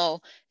you know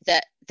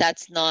that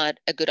that's not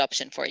a good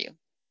option for you.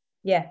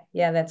 Yeah.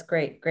 Yeah. That's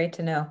great. Great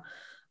to know.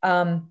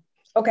 Um,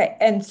 okay.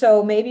 And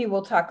so maybe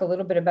we'll talk a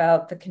little bit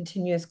about the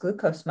continuous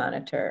glucose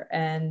monitor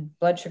and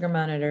blood sugar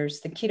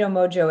monitors. The Keto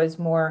Mojo is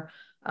more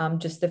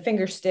just the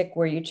finger stick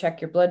where you check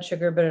your blood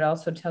sugar, but it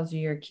also tells you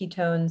your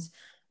ketones.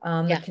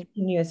 The Yeah,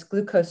 continuous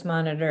glucose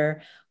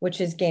monitor,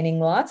 which is gaining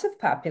lots of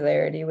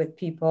popularity with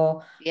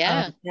people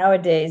yeah,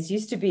 nowadays,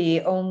 used to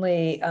be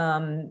only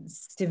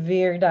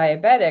severe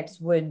diabetics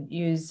would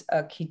use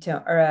a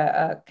keto or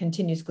a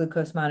continuous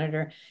glucose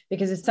monitor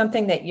because it's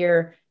something that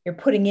you're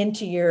putting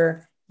into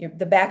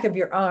the back of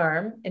your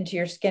arm into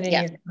your skin, and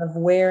yeah, you're kind of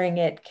wearing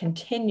it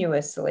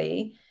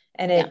continuously.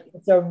 And yeah.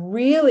 it's a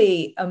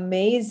really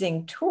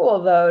amazing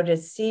tool, though, to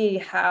see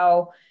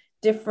how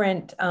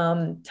different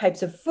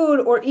types of food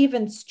or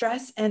even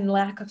stress and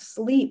lack of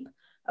sleep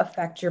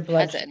affect your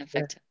blood Has an sugar.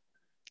 effect.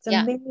 It's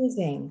Yeah,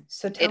 amazing.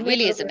 So tell it me a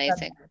really little is bit about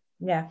amazing. that.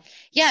 Yeah.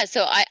 Yeah,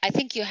 so I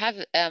think you have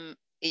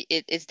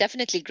it's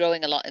definitely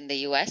growing a lot in the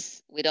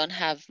US. We don't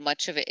have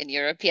much of it in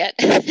Europe yet.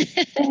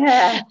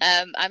 Yeah.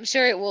 I'm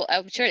sure it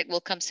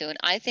will come soon.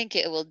 I think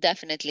it will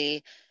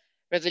definitely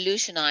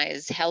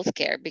revolutionize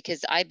healthcare,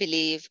 because I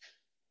believe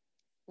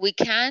we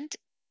can't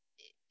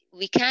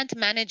we can't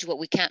manage what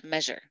we can't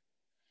measure.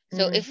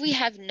 So Mm, if we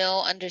have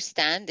no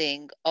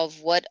understanding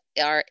of what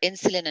our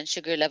insulin and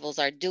sugar levels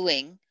are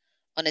doing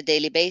on a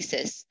daily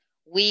basis,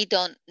 we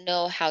don't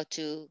know how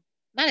to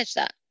manage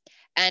that.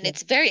 And Yeah.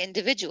 it's very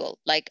individual.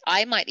 Like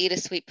I might eat a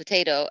sweet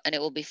potato and it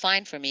will be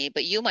fine for me,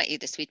 but you might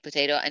eat a sweet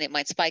potato and it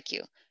might spike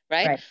you,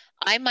 right? Right.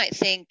 I might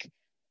think,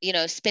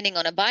 spinning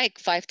on a bike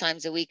 5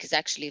 times a week is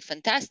actually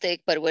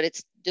fantastic, but what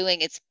it's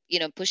doing, it's,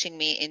 pushing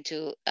me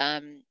into,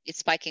 it's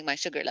spiking my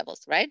sugar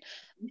levels, right?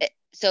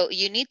 So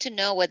you need to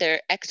know whether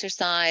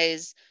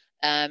exercise,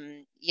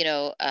 um, you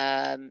know,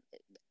 um,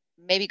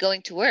 maybe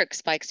going to work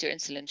spikes your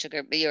insulin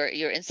sugar, your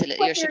insulin, Quit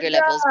your your sugar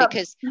levels, job.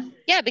 because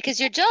yeah, because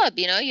your job,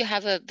 you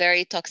have a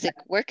very toxic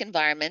work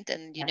environment,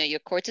 and Yeah.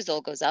 your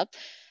cortisol goes up,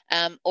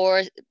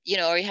 or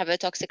or you have a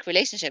toxic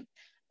relationship.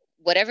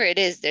 Whatever it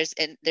is,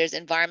 there's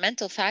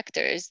environmental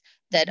factors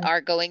that Mhm.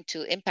 are going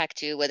to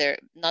impact you, whether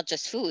not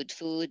just food,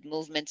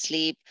 movement,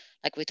 sleep,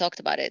 like we talked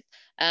about it.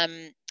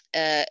 Um,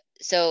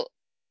 so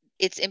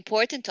it's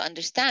important to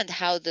understand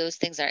how those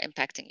things are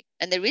impacting you.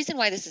 And the reason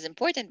why this is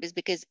important is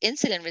because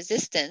insulin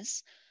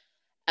resistance,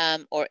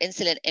 or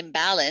insulin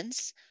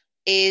imbalance,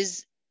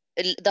 is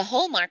the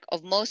hallmark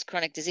of most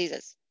chronic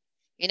diseases.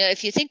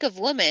 If you think of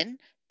women,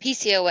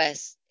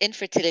 PCOS,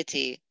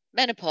 infertility,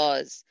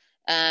 menopause,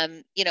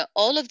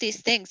 all of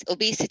these things,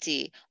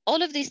 obesity,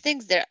 all of these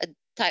things,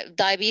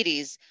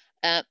 diabetes.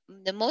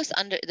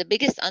 The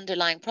biggest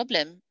underlying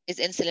problem is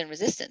insulin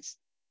resistance.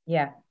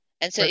 Yeah.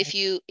 And so Right.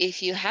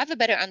 if you have a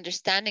better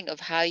understanding of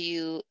how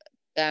you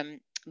um,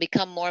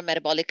 become more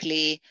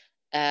metabolically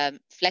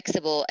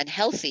flexible and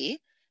healthy,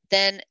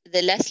 then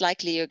the less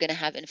likely you're going to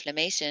have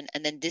inflammation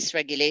and then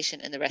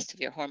dysregulation in the rest of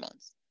your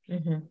hormones.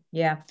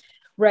 Yeah.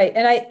 Right.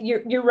 And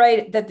you're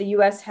right that the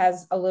US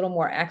has a little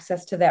more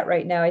access to that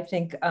right now. I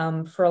think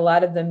for a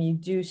lot of them, you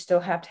do still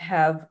have to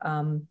have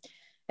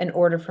an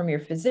order from your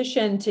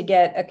physician to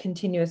get a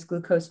continuous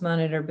glucose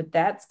monitor, but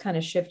that's kind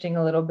of shifting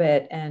a little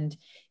bit. And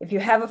if you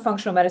have a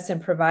functional medicine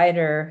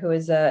provider who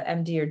is a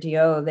MD or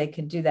DO, they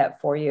can do that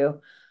for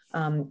you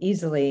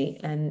easily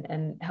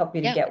and help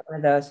you to Yeah. get one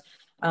of those.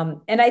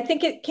 And I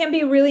think it can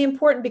be really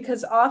important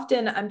because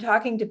often I'm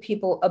talking to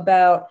people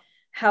about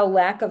how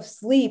lack of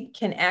sleep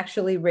can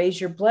actually raise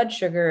your blood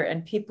sugar,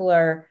 and people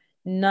are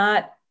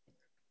not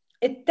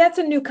that's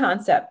a new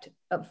concept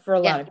for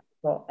a Yeah. lot of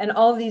people, and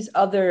all of these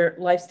other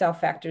lifestyle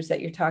factors that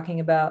you're talking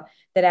about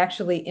that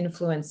actually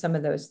influence some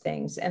of those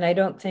things. And I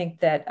don't think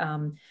that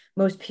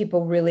most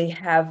people really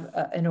have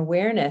an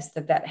awareness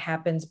that that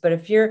happens. But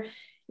if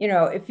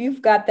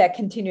you've got that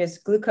continuous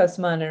glucose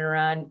monitor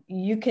on,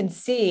 you can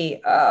see,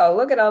 oh,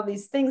 look at all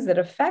these things that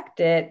affect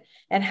it,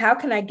 and how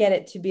can I get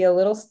it to be a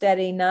little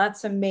steady, not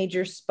some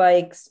major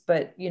spikes,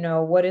 but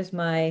what is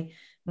my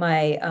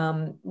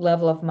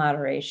level of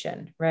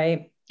moderation,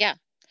 right? Yeah.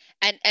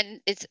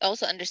 And it's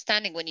also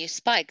understanding, when you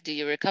spike, do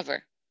you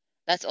recover?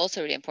 That's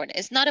also really important.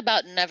 It's not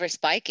about never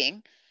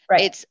spiking.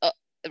 Right. It's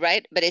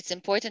right, but it's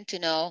important to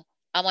know,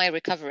 am I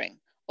recovering,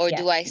 or Yeah.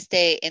 do I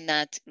stay in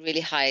that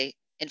really high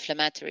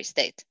inflammatory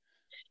state?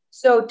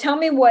 So tell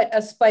me what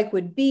a spike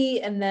would be,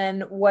 and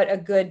then what a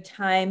good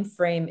time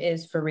frame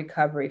is for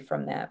recovery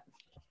from that.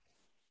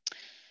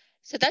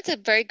 So that's a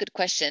very good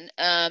question.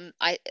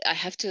 I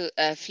have to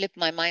flip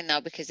my mind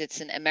now because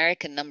it's in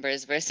American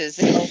numbers versus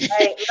Oh,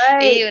 right,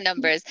 right. EU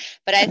numbers.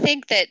 But I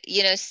think that,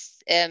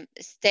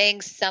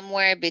 staying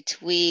somewhere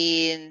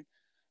between,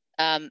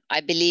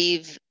 I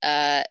believe,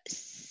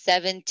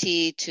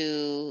 70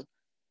 to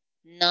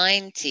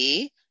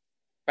 90,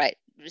 right?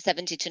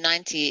 70 to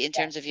 90 in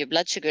Yeah. terms of your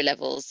blood sugar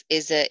levels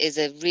is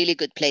a really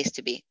good place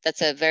to be.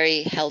 That's a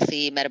very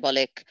healthy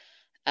metabolic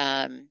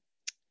um,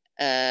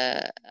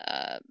 uh,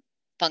 uh,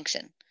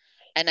 function.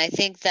 And I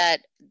think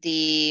that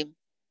the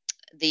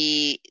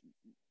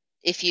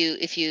if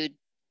you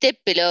dip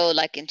below,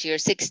 like into your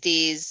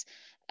 60s,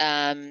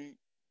 um,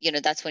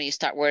 that's when you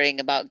start worrying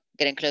about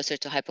getting closer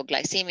to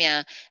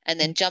hypoglycemia, and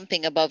then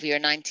jumping above your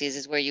 90s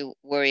is where you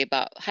worry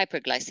about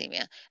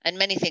hyperglycemia. And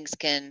many things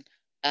can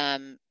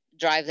um,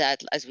 drive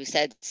that, as we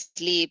said: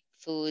 sleep,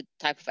 food,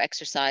 type of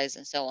exercise,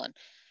 and so on.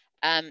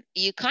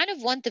 You kind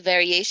of want the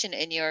variation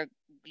in your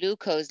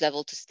glucose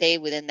level to stay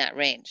within that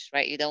range,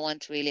 right? You don't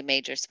want really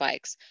major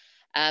spikes.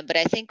 But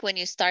I think when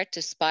you start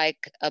to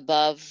spike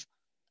above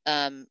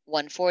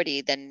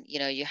 140, then you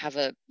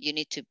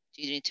need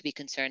to be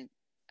concerned.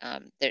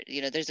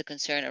 There's a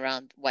concern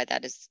around why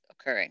that is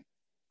occurring.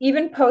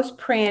 Even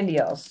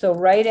postprandial, so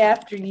right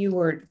after you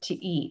were to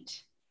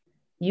eat,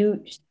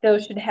 you still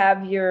should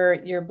have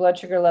your blood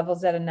sugar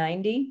levels at a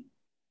 90.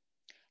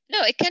 No,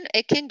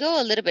 it can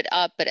go a little bit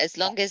up, but as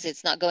long as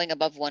it's not going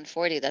above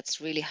 140, that's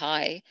really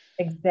high.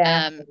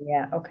 Exactly. Um,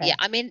 Yeah. Okay. yeah,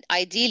 I mean,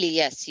 ideally,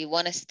 yes, you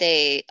want to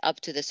stay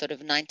up to the sort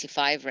of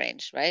 95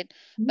 range, right?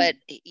 Mhm.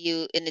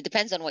 And it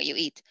depends on what you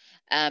eat.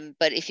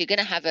 But if you're going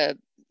to have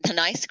an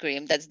ice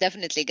cream, that's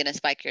definitely going to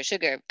spike your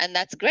sugar. And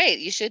that's great.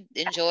 You should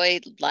enjoy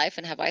life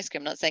and have ice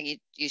cream. I'm not saying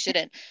you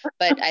shouldn't,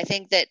 but I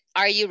think that,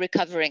 are you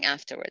recovering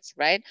afterwards,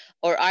 right?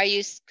 Or are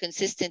you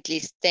consistently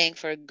staying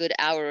for a good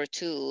hour or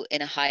two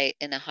in a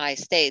high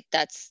state?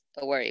 That's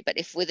a worry. But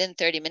if within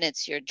 30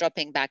 minutes you're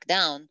dropping back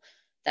down,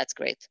 that's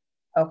great.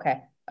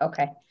 Okay.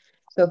 Okay.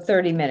 So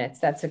 30 minutes,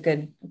 that's a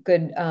good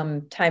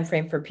time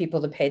frame for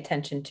people to pay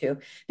attention to.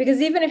 Because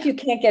even if Yeah. you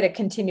can't get a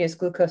continuous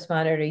glucose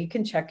monitor, you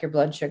can check your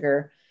blood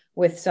sugar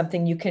with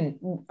something you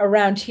can,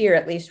 around here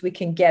at least, we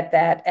can get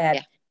that Yeah.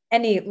 at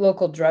any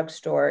local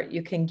drugstore.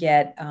 You can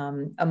get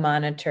a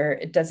monitor.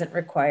 It doesn't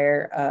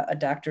require a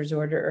doctor's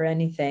order or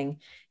anything.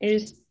 You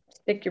just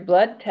stick your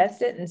blood,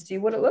 test it, and see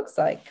what it looks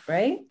like,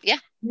 right? Yeah.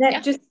 And that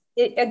Yeah. just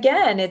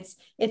again, it's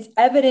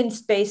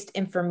evidence-based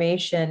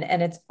information,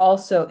 and it's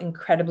also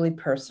incredibly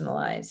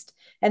personalized.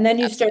 And then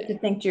you start to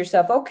Absolutely. think to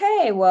yourself,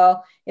 okay,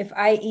 well, if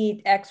I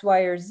eat X, Y,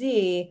 or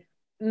Z,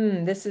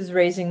 this is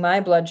raising my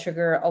blood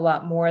sugar a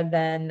lot more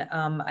than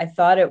I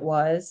thought it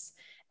was.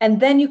 And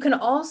then you can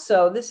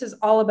also, this is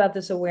all about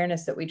this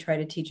awareness that we try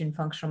to teach in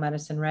functional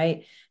medicine,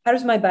 right? How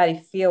does my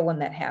body feel when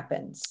that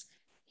happens?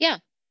 Yeah.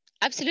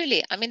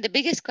 Absolutely. I mean, the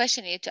biggest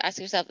question you need to ask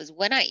yourself is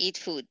when I eat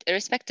food,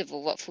 irrespective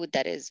of what food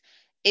that is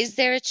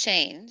there a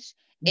change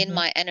in Mm-hmm.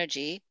 my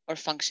energy or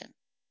function?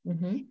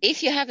 Mm-hmm.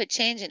 If you have a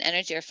change in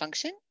energy or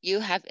function,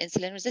 you have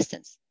insulin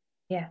resistance.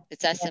 Yeah.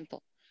 It's that Yeah.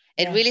 simple.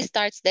 It Yeah. really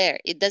starts there.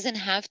 It doesn't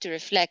have to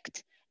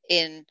reflect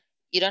in,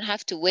 you don't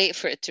have to wait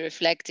for it to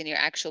reflect in your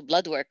actual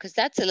blood work because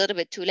that's a little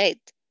bit too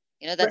late.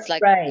 That's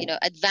like, Right.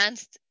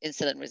 advanced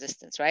insulin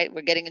resistance, right?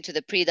 We're getting into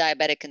the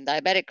pre-diabetic and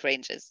diabetic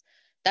ranges.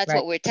 That's Right.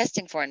 what we're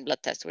testing for in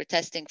blood tests. We're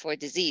testing for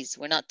disease.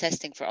 We're not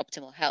testing for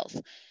optimal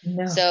health.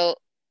 No. So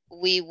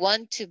we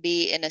want to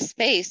be in a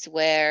space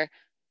where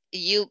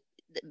you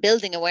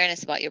building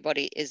awareness about your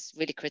body is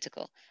really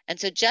critical. And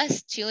so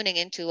just tuning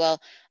into, well,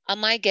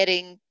 am I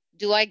getting,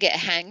 do I get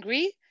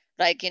hangry?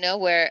 Like,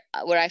 where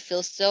I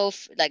feel so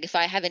like if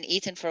I haven't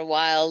eaten for a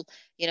while,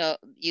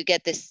 you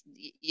get this,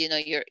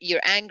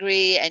 you're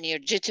angry and you're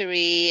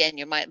jittery and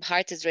your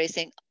heart is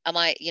racing. Am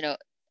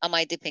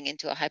I dipping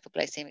into a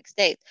hypoglycemic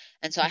state?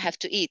 And so I have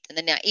to eat, and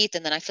then I eat,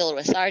 and then I feel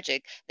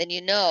lethargic. Then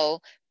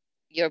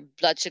your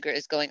blood sugar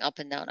is going up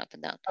and down, up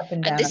and down. Up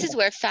and And down. this is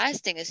where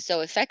fasting is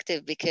so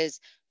effective because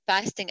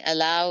fasting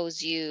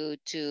allows you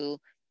to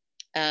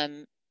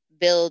um,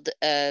 build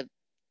a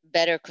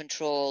better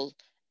control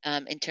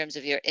in terms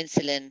of your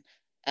insulin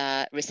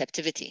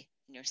receptivity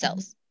in your Mhm.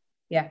 cells.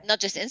 Yeah. Not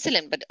just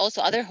insulin, but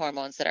also other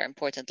hormones that are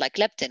important, like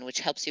leptin, which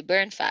helps you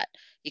burn fat,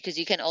 because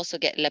you can also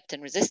get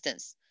leptin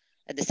resistance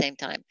at the same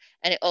time.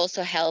 And it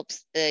also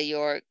helps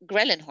your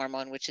ghrelin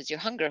hormone, which is your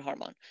hunger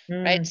hormone,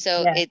 right?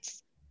 So Yeah.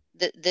 it's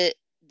the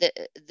the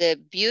the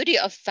beauty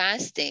of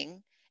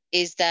fasting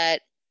is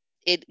that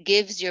it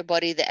gives your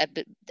body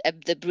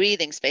the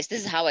breathing space.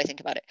 This is how I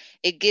think about it.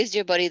 It gives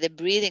your body the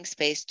breathing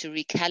space to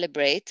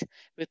recalibrate,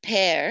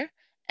 repair,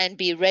 and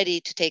be ready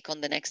to take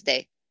on the next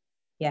day.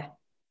 Yeah.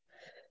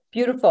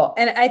 Beautiful.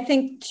 And I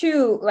think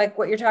too, like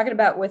what you're talking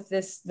about with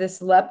this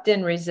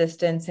leptin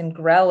resistance and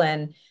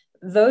ghrelin,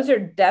 those are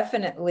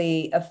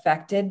definitely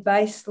affected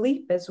by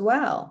sleep as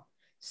well.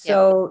 Yeah.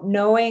 So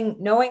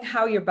knowing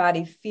how your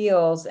body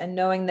feels and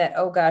knowing that,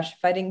 oh gosh,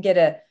 if I didn't get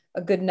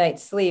a good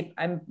night's sleep,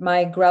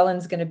 my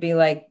ghrelin's going to be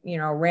like,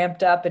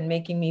 ramped up and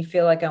making me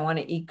feel like I want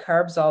to eat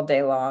carbs all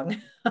day long.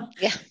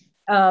 Yeah.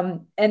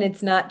 And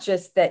it's not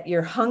just that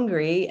you're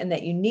hungry and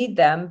that you need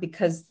them,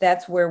 because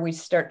that's where we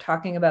start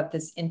talking about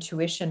this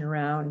intuition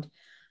around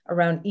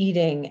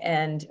eating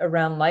and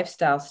around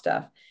lifestyle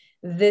stuff.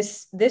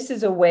 This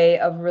is a way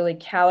of really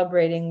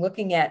calibrating,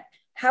 looking at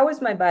how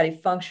is my body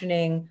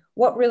functioning,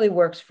 what really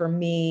works for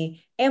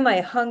me. Am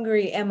I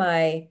hungry? Am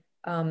I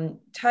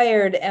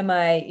tired? Am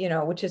I,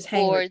 which is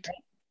hangry,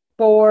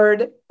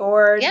 Bored.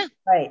 bored, Yeah.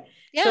 right?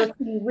 So Yeah.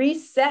 to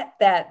reset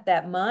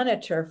that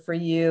monitor for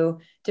you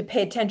to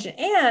pay attention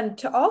and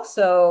to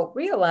also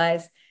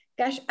realize,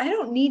 gosh, I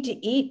don't need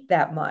to eat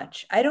that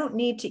much. I don't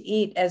need to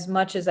eat as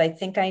much as I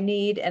think I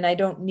need, and I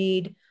don't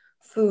need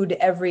food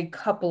every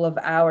couple of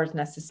hours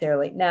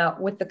necessarily. Now,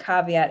 with the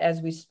caveat,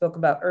 as we spoke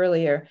about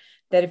earlier,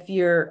 that if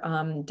you're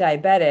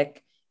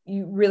diabetic,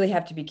 you really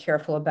have to be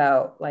careful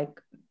about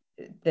like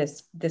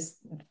this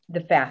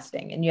the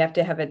fasting, and you have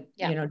to have it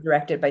Yeah.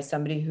 directed by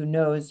somebody who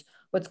knows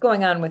what's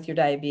going on with your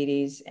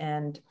diabetes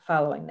and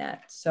following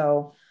that.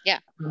 So Yeah.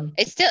 um,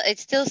 It's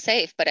still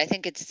safe, but I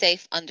think it's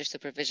safe under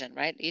supervision,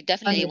 right? You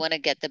definitely under, want to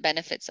get the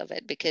benefits of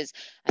it because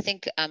I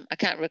think I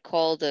can't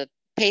recall the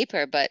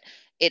paper, but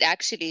it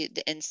actually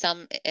in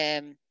some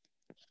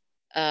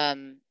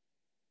um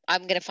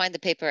I'm going to find the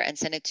paper and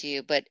send it to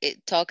you, but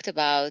it talked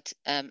about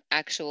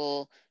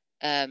actual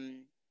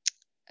um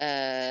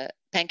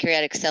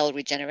pancreatic cell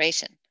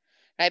regeneration,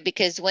 right?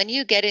 Because when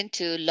you get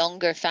into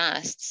longer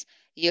fasts,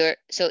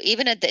 so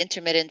even at the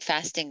intermittent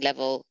fasting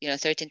level,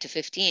 13 to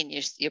 15,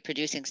 you're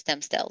producing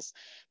stem cells.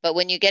 But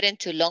when you get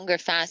into longer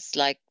fasts,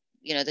 like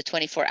the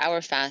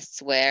 24-hour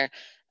fasts, where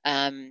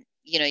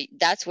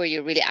that's where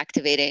you're really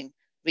activating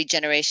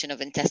regeneration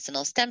of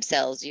intestinal stem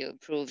cells. You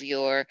improve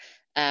your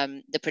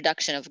the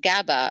production of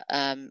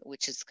GABA,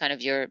 which is kind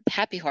of your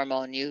happy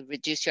hormone. You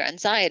reduce your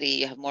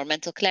anxiety. You have more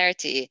mental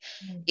clarity.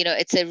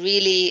 It's a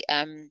really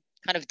kind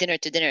of dinner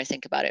to dinner,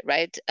 think about it,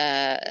 right?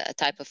 A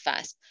type of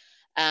fast.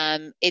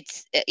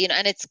 It's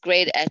and it's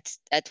great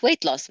at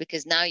weight loss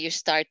because now you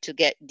start to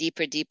get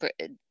deeper,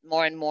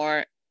 more and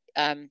more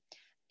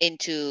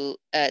into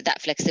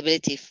that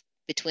flexibility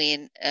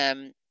between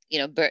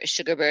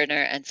sugar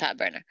burner and fat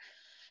burner.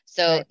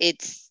 So Right.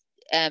 it's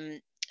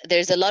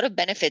there's a lot of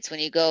benefits when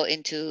you go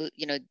into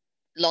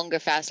longer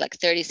fast, like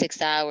 36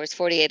 hours,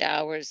 48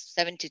 hours,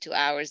 72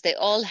 hours. They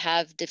all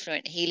have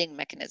different healing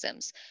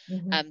mechanisms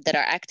Mm-hmm. that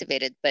are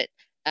activated, but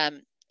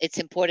it's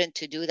important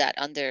to do that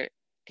under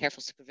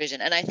careful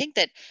supervision. And I think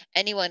that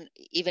anyone,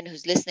 even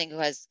who's listening, who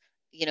has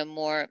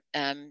more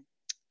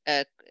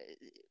uh,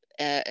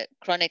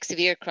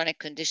 severe chronic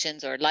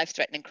conditions or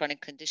life-threatening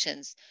chronic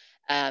conditions,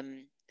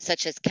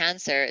 such as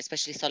cancer,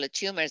 especially solid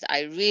tumors,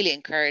 I really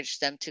encourage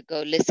them to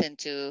go listen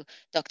to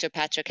Dr.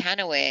 Patrick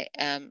Hanaway,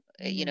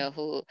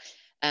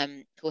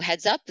 who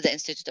heads up the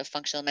Institute of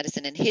Functional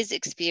Medicine, and his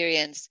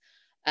experience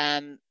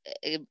um,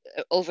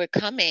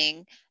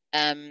 overcoming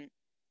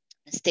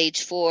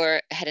stage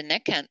 4 head and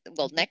neck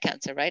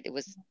cancer, right? It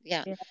was,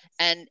 yeah. Yes.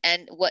 And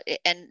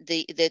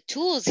the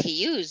tools he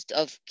used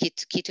of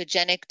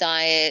ketogenic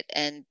diet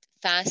and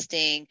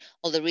fasting,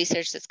 all the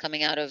research that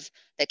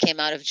came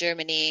out of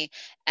Germany,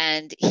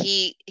 and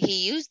he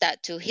used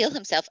that to heal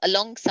himself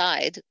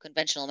alongside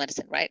conventional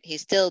medicine, right? He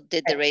still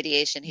did the Right.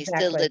 radiation, he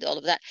still Exactly. did all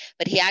of that,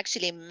 but he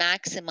actually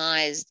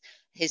maximized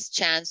his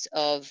chance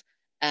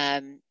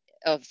um,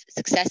 of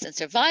success and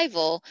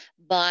survival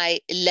by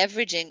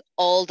leveraging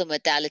all the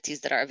modalities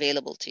that are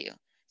available to you.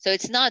 So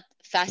it's not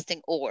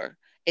fasting or,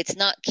 it's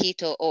not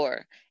keto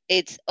or,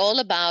 it's all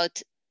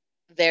about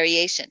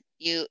variation.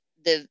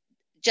 The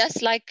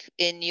Just like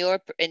in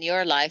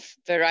your life,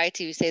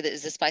 variety, you say, that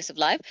is the spice of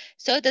life.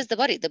 So does the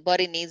body. The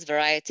body needs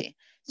variety.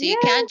 So you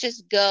Yeah. can't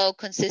just go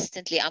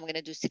consistently, I'm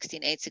going to do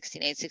 16-8,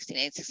 16-8,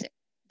 16-8, 16.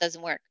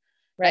 Doesn't work,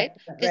 Right. right?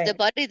 Because the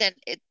Right. body then,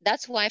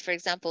 that's why, for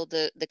example,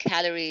 the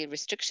calorie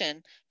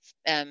restriction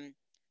um,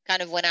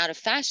 kind of went out of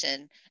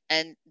fashion.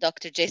 And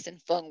Dr. Jason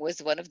Fung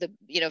was one of the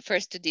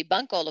first to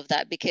debunk all of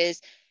that, because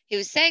he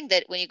was saying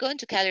that when you go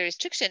into calorie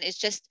restriction, it's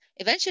just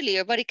eventually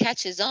your body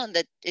catches on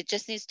that it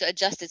just needs to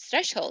adjust its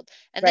threshold,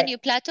 and then Right. you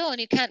plateau and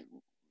you can't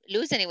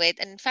lose any weight,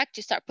 and in fact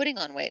you start putting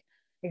on weight,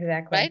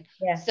 Exactly. right?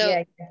 Yeah. So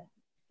Yeah.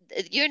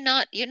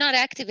 you're not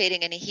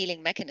activating any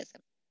healing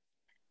mechanism.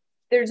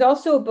 There's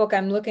also a book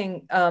I'm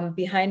looking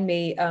behind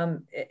me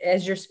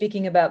as you're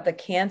speaking about the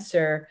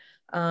cancer,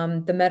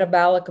 the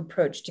metabolic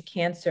approach to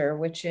cancer,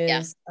 which Yeah,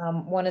 is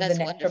one of the that's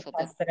a wonderful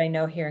book. naturopaths that I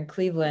know here in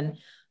Cleveland.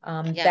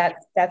 Yeah,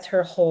 That's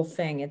her whole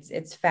thing.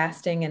 It's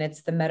fasting and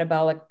it's the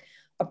metabolic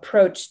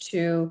approach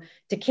to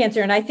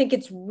cancer. And I think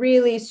it's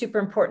really super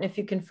important if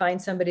you can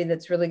find somebody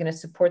that's really going to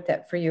support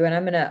that for you. And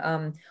I'm going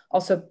to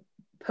also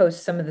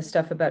post some of the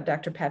stuff about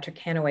Dr. Patrick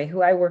Hanaway,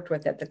 who I worked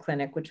with at the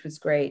clinic, which was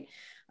great.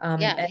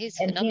 yeah, he's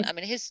And phenomenal. I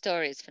mean, his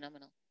story is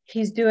phenomenal.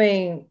 he's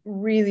doing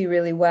really,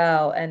 really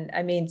well. And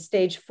I mean,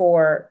 stage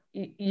 4,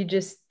 you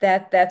just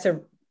that's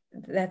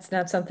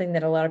not something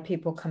that a lot of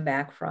people come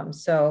back from.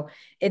 So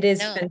it is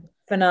No.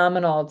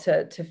 phenomenal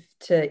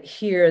to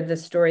hear the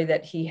story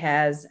that he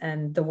has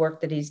and the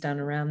work that he's done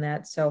around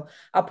that. So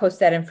I'll post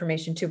that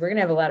information too. We're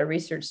gonna have a lot of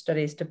research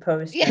studies to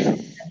post and Yeah. all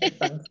kinds of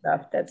fun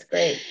stuff. That's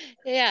great.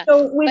 Yeah,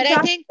 So we've but I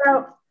talked think,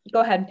 about,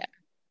 go ahead. yeah.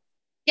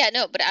 Yeah,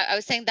 no, but I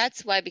was saying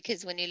that's why,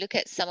 because when you look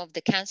at some of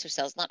the cancer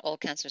cells, not all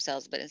cancer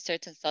cells, but in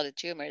certain solid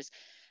tumors,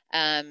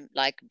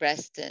 like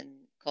breast and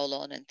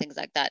colon and things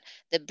like that,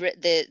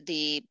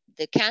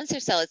 the cancer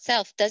cell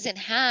itself doesn't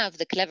have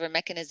the clever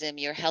mechanism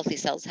your healthy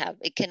cells have.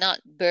 It cannot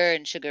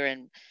burn sugar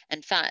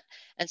and fat,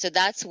 and so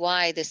that's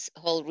why this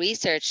whole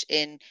research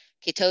in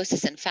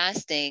ketosis and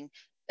fasting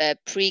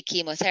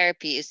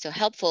pre-chemotherapy is so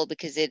helpful,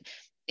 because it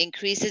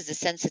increases the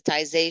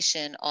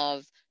sensitization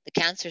of the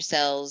cancer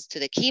cells to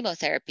the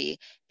chemotherapy,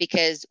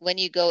 because when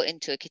you go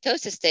into a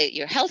ketosis state,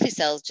 your healthy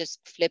cells just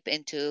flip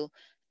into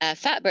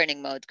fat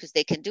burning mode, because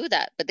they can do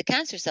that, but the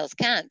cancer cells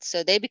can't,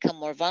 so they become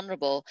more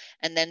vulnerable,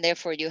 and then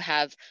therefore you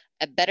have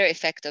a better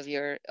effect of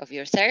your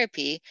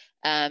therapy,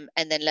 and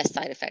then less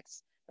side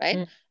effects, right?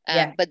 Mm,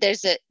 yeah. But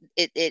there's a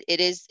it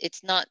is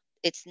it's not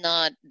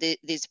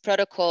these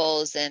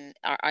protocols and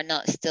are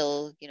not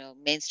still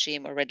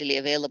mainstream or readily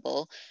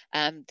available.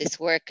 This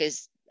work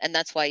is, and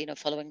that's why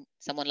following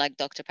someone like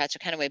Dr.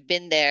 Patrick Hanaway,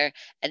 been there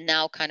and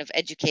now kind of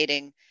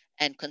educating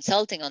and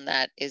consulting on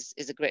that is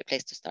a great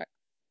place to start.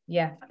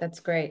 Yeah,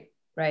 that's great.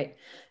 Right.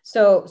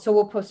 So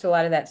we'll post a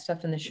lot of that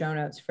stuff in the show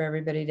notes for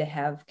everybody to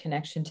have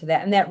connection to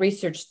that. And that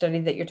research study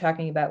that you're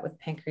talking about with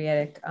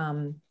pancreatic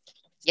stem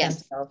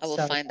Yes, cells. I will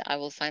So find that. I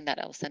will find that.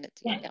 I will send it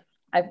to you. yeah,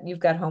 Yeah. you've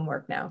got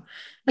homework now.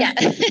 Yeah.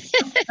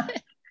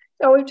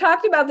 So we've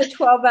talked about the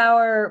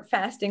 12-hour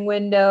fasting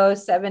window,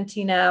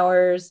 17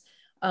 hours,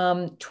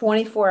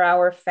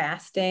 24-hour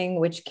fasting,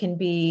 which can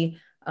be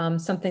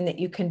something that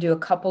you can do a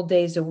couple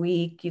days a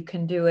week. You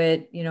can do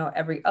it,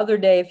 every other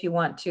day if you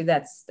want to.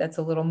 That's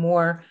a little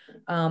more.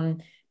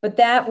 But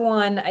that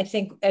one, I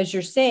think, as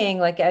you're saying,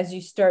 like as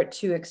you start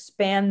to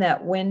expand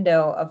that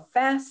window of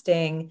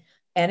fasting,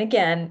 and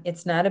again,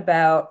 it's not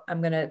about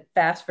I'm going to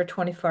fast for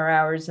 24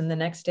 hours and the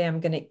next day I'm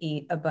going to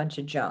eat a bunch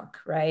of junk,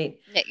 right?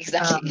 Yeah,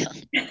 exactly.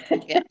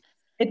 Um, Yeah.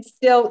 it's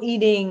still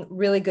eating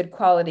really good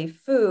quality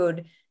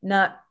food,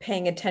 not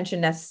paying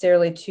attention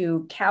necessarily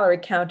to calorie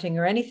counting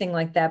or anything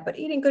like that, but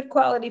eating good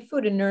quality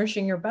food and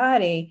nourishing your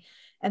body,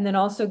 and then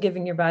also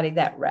giving your body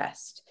that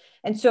rest.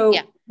 And Yeah, so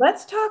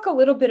let's talk a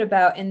little bit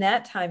about in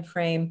that time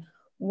frame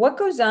what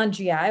goes on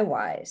GI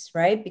wise,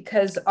 right?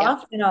 Because yeah.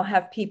 often I'll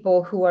have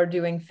people who are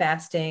doing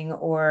fasting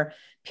or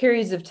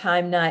periods of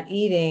time not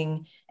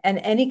eating, and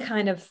any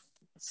kind of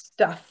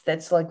stuff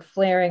that's like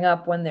flaring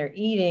up when they're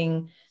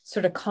eating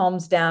sort of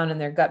calms down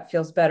and their gut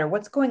feels better.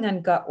 What's going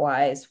on gut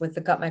wise with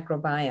the gut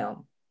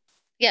microbiome?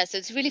 Yeah, so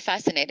it's really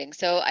fascinating.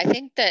 So I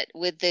think that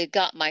with the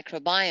gut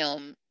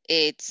microbiome,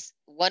 it's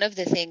one of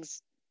the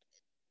things,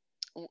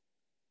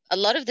 a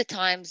lot of the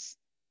times,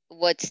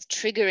 what's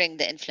triggering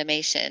the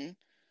inflammation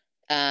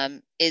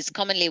is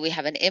commonly we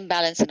have an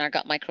imbalance in our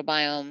gut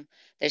microbiome.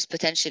 There's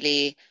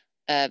potentially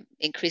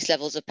increased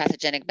levels of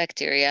pathogenic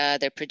bacteria.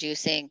 They're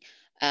producing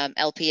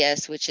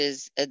LPS, which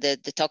is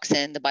the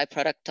toxin, the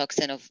byproduct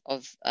toxin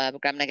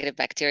of gram-negative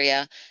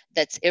bacteria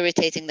that's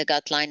irritating the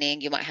gut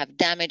lining. You might have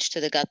damage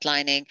to the gut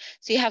lining.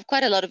 So you have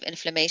quite a lot of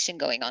inflammation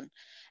going on.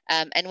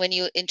 And when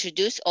you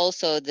introduce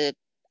also the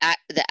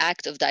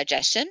act of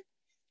digestion,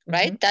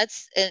 right? Mm-hmm.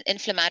 That's an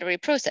inflammatory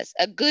process,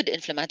 a good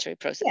inflammatory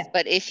process. Yeah.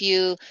 But if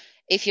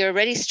you're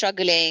already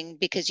struggling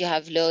because you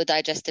have low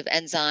digestive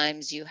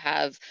enzymes, you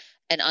have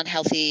an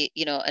unhealthy,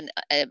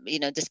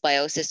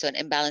 dysbiosis, so an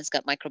imbalanced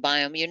gut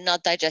microbiome, you're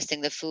not digesting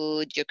the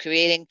food, you're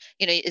creating,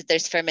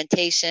 there's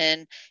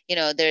fermentation,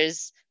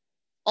 there's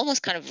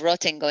almost kind of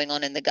rotting going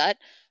on in the gut.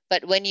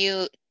 But when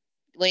you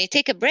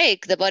take a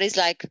break, the body's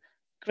like,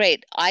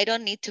 great, I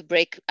don't need to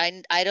break.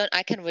 I don't,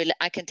 I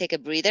can take a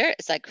breather.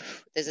 It's like,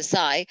 there's a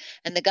sigh.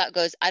 And the gut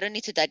goes, I don't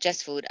need to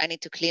digest food. I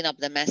need to clean up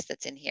the mess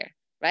that's in here.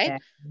 Right.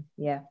 Exactly.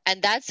 Yeah.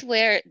 And that's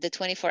where the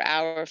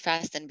 24-hour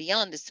fast and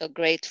beyond is so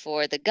great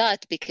for the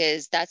gut,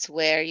 because that's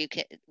where you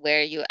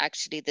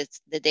actually,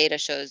 the data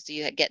shows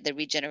you get the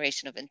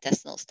regeneration of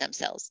intestinal stem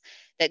cells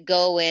that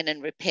go in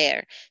and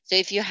repair. So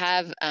if you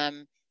have, a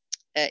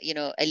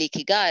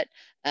leaky gut,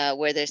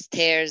 where there's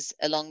tears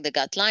along the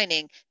gut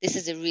lining, this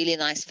is a really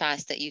nice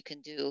fast that you can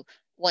do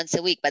once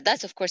a week. But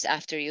that's, of course,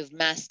 after you've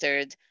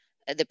mastered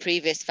the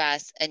previous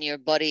fast and your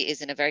body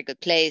is in a very good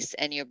place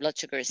and your blood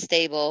sugar is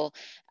stable,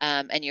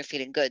 and you're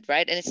feeling good,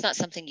 right? And it's not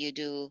something you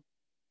do,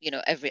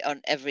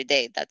 every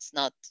day. That's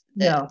not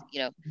the,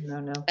 No, no,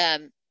 no.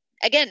 um,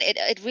 again,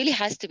 it really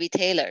has to be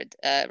tailored,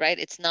 right?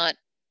 It's not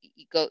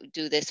you go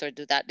do this or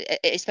do that,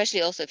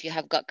 especially also if you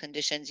have gut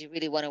conditions, you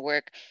really want to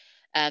work,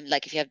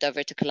 like if you have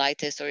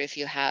diverticulitis or if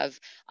you have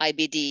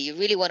IBD, you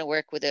really want to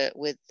work with a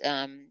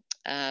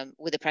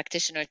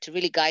practitioner to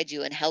really guide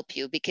you and help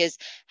you, because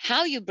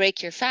how you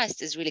break your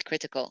fast is really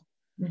critical,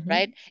 Mm-hmm.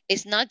 right?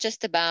 It's not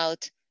just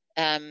about,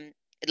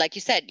 like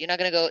you said, you're not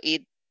going to go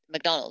eat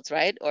McDonald's,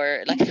 right?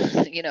 Or like,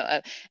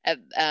 a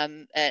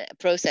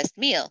processed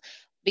meal.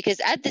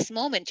 Because at this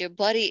moment, your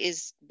body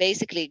is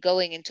basically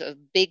going into a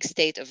big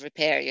state of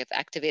repair. You have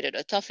activated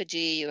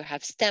autophagy, you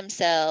have stem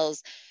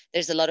cells,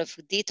 there's a lot of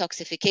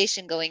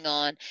detoxification going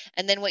on.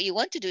 And then what you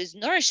want to do is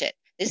nourish it.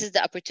 This is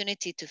the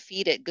opportunity to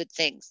feed it good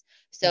things.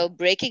 Yeah. So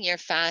breaking your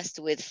fast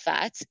with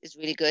fats is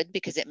really good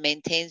because it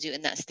maintains you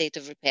in that state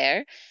of repair.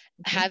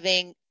 Mm-hmm.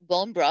 Having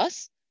bone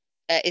broth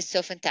is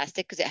so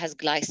fantastic because it has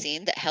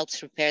glycine that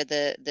helps repair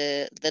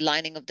the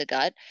lining of the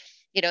gut.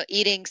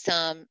 Eating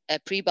some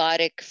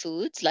prebiotic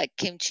foods like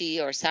kimchi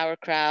or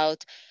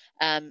sauerkraut,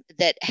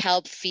 that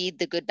help feed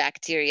the good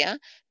bacteria,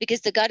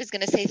 because the gut is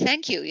going to say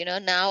thank you.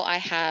 Now I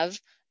have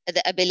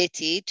the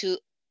ability to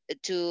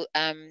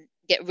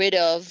get rid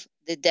of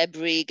the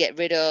debris, get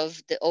rid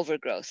of the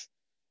overgrowth.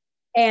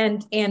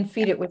 And Yeah,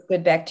 feed it with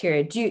good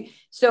bacteria.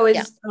 So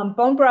yeah, is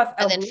bone broth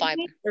and then L-glutamine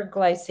fiber, or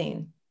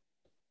glycine?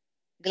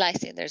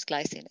 glycine. There's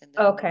glycine Okay,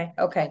 in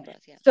the okay. bone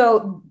broth. Yeah,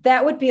 So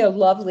that would be a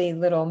lovely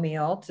little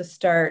meal to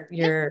start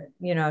yeah,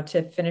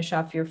 to finish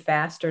off your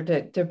fast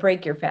or to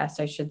break your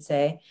fast, I should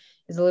say,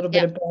 is a little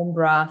bit yeah. of bone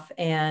broth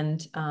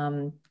and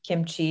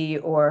kimchi,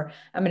 or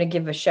I'm going to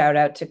give a shout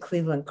out to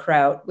Cleveland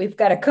Kraut. We've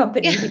got a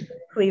company Yeah. here in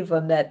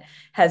Cleveland that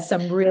has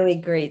some really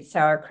great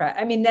sauerkraut.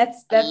 I mean, I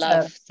that's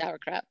love a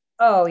sauerkraut.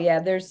 Oh yeah,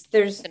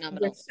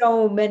 Phenomenal. there's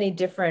so many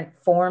different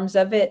forms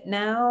of it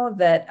now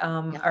that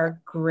Yeah.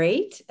 are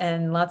great,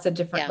 and lots of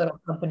different Yeah. little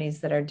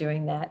companies that are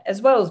doing that, as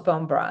well as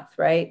bone broth,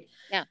 right?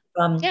 Yeah.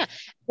 Um, Yeah.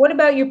 what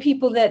about your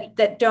people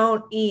that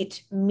don't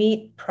eat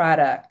meat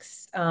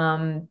products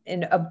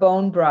in a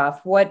bone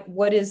broth? What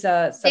is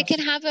a They can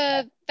substitute have for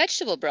a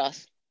vegetable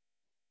broth.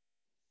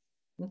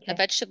 that? A Okay.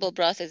 vegetable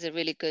broth is a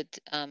really good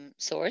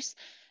source.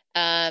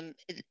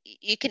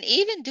 You can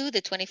even do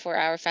the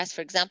 24-hour fast.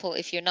 For example,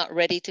 if you're not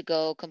ready to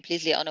go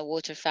completely on a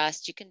water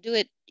fast, you can do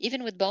it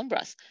even with bone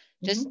broth.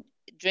 Just Mhm.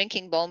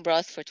 drinking bone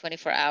broth for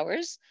 24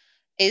 hours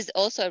is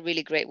also a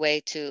really great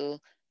way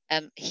to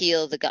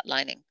heal the gut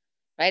lining,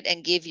 right?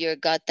 And give your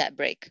gut that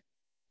break.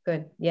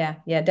 Good. Yeah,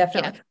 yeah, Yeah.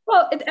 definitely.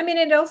 Well, I mean,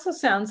 it also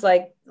sounds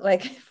like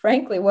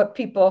frankly what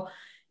people,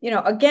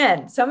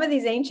 again, some of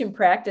these ancient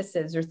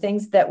practices or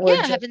things that were Yeah, I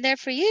just have been there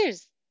for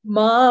years.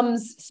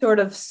 mom's sort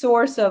of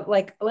source of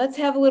like, let's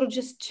have a little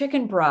just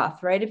chicken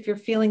broth, right? If you're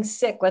feeling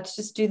sick, let's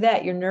just do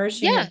that. You're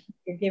nourishing your, Yeah,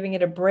 you're giving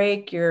it a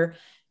break, you're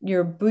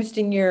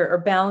boosting your or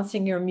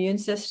balancing your immune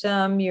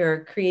system,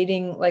 you're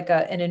creating like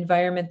an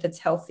environment that's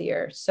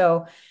healthier.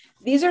 So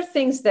these are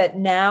things that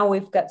now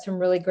we've got some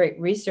really great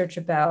research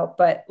about,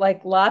 but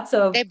like lots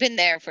of they've been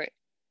there for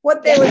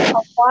what they would yeah.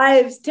 call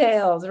wives'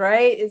 tales,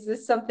 right? Is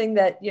this something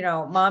that,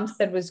 mom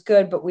said was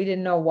good, but we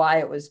didn't know why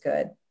it was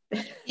good?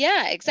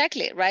 Yeah,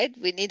 exactly, right?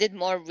 We needed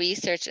more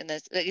research in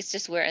this. Like, it's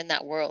just we're in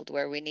that world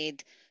where we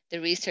need the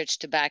research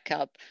to back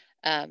up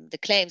the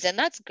claims, and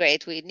that's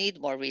great. We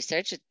need more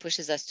research. It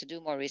pushes us to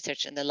do more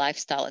research in the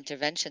lifestyle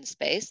intervention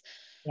space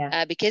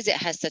Yeah. because it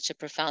has such a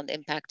profound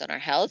impact on our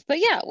health. But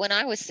yeah, when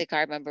I was sick,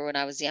 I remember when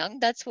I was young,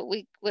 that's what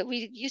we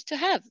used to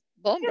have.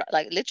 Bone Yeah. broth,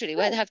 like literally,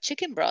 we had to Right. have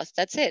chicken broth.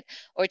 That's it,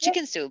 or Yep.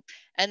 chicken soup,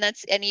 and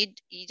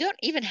you don't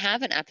even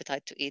have an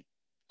appetite to eat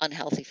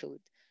unhealthy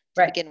food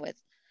to Right. begin with.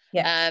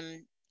 Yes.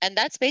 And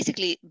that's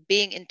basically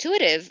being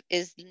intuitive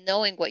is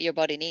knowing what your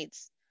body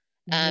needs.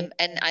 Yeah.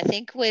 And I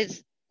think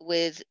with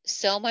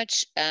so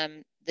much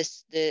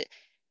the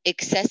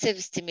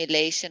excessive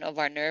stimulation of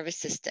our nervous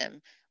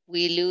system,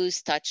 we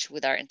lose touch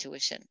with our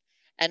intuition.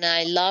 And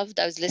I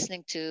was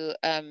listening to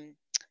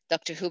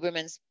Dr.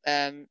 Huberman's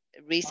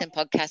recent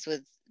podcast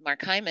with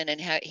Mark Hyman,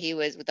 and how he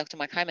was with Dr.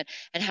 Mark Hyman,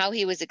 and how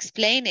he was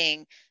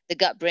explaining the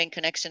gut brain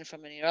connection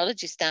from a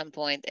neurology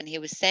standpoint. And he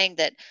was saying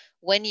that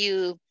when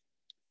you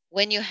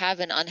have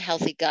an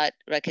unhealthy gut,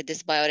 like a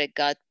dysbiotic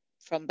gut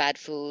from bad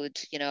food,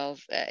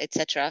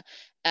 etc.,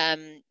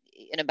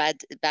 in a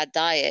bad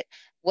diet,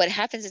 what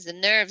happens is the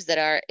nerves that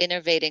are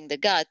innervating the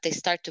gut, they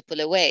start to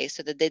pull away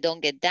so that they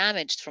don't get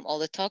damaged from all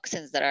the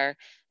toxins that are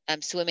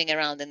swimming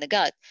around in the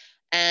gut.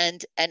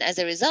 And as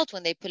a result,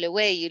 when they pull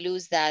away, you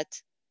lose that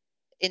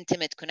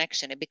intimate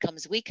connection. It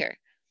becomes weaker.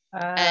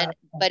 Ah, And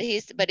but he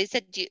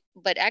said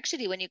but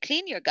actually when you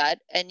clean your gut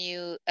and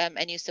you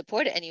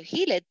support it and you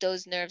heal it,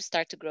 those nerves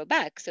start to grow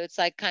back. So it's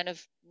like kind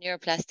of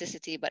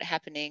neuroplasticity but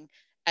happening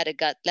at a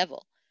gut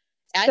level.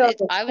 so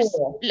I was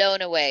cool.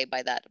 blown away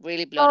by that,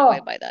 really blown away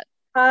Oh, by that.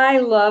 I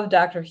love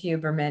Dr.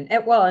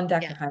 Huberman. Well, and Yeah,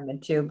 Dr. Hyman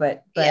too,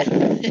 but yeah.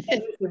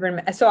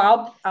 Huberman. So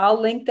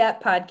I'll link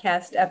that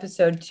podcast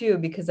episode too,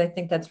 because I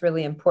think that's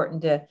really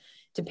important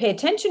to pay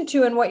attention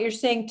to. And what you're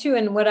saying too,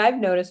 and what I've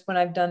noticed when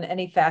I've done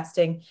any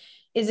fasting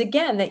is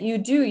again that you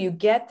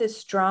get this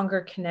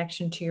stronger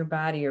connection to your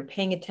body. You're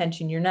paying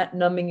attention. You're not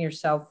numbing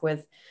yourself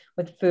with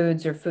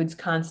foods or foods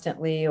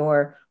constantly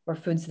or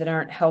foods that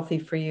aren't healthy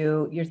for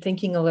you. You're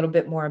thinking a little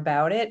bit more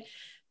about it.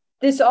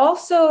 This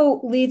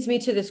also leads me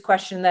to this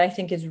question that I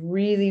think is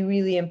really,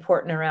 really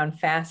important around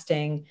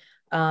fasting.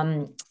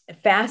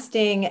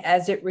 Fasting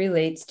as it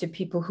relates to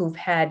people who've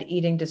had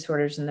eating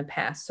disorders in the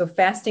past. So,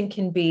 fasting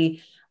can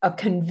be a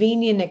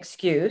convenient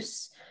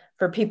excuse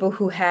for people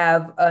who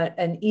have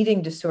an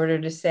eating disorder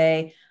to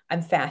say,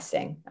 I'm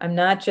fasting. I'm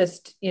not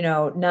just,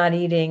 not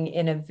eating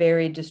in a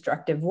very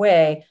destructive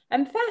way.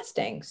 I'm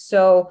fasting.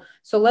 So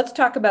let's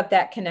talk about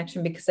that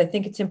connection because I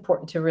think it's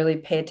important to really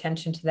pay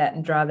attention to that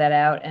and draw that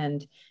out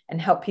and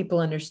help people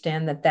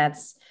understand that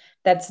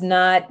that's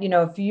not,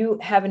 if you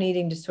have an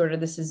eating disorder,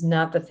 this is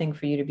not the thing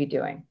for you to be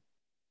doing.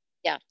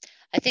 Yeah,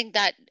 I think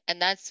that,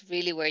 and that's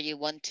really where you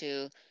want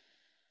to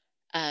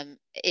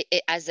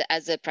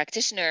as a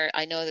practitioner,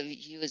 I know that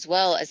you as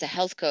well as a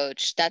health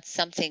coach, that's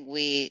something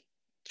we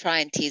try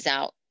and tease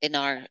out in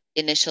our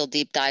initial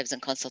deep dives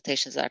and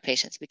consultations with our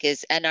patients,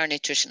 because and our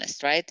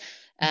nutritionist, right?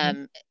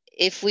 Mhm.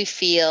 If we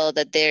feel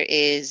that there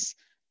is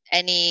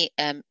any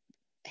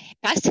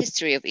past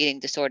history of eating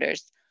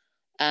disorders,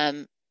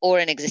 or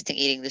an existing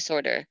eating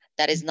disorder,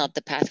 that is not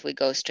the path we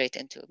go straight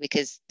into,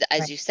 because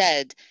as Right. you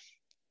said,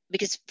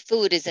 because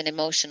food is an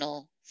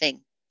emotional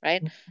thing,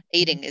 right? Mhm.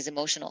 Eating is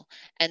emotional.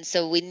 And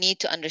so we need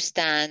to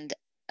understand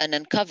and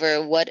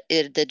uncover what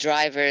are the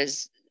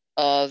drivers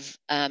of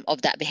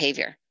that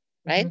behavior,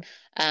 right?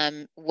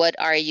 Mhm. What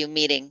are you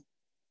meeting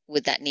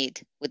with that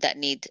need,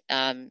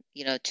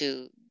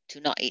 to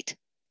not eat,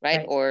 right?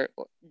 Right. Or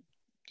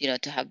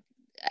to have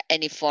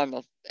any form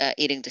of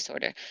eating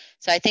disorder.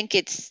 So I think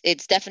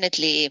it's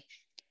definitely,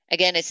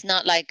 again, it's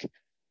not like,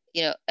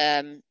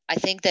 I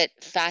think that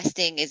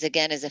fasting is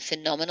a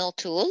phenomenal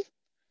tool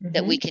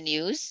that we Mhm. can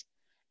use.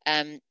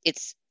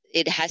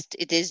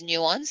 It is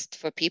nuanced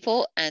for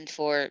people and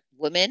for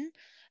women,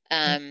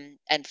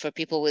 and for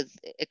people with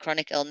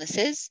chronic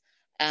illnesses.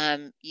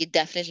 You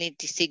definitely need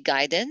to seek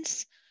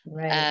guidance,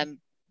 Right.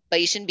 um,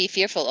 but you shouldn't be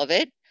fearful of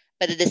it.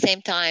 But at the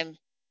same time,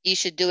 you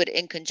should do it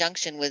in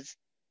conjunction with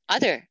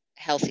other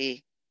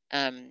healthy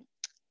um,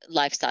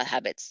 lifestyle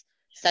habits,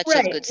 such as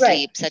Right. good Right.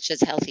 sleep, such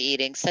as healthy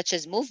eating, such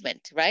as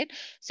movement, right?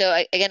 So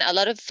again, a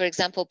lot of, for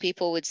example,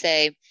 people would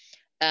say,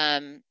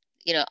 um,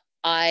 you know,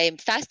 I'm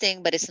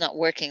fasting, but it's not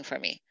working for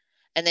me.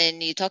 And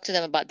then you talk to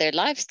them about their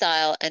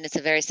lifestyle, and it's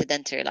a very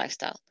sedentary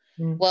lifestyle.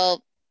 Mm.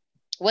 Well,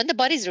 when the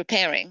body's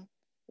repairing,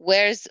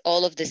 where's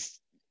all of this?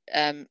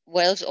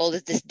 Where's all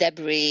of this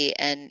debris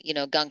and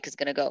gunk is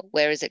going to go?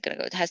 Where is it going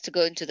to go? It has to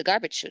go into the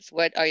garbage chutes.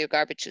 Where are your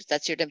garbage chutes?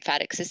 That's your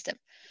lymphatic system.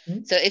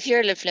 Mm-hmm. So if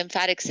your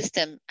lymphatic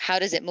system, how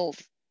does it move?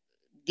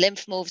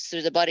 Lymph moves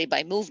through the body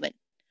by movement.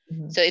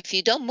 Mm-hmm. So if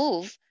you don't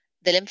move,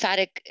 the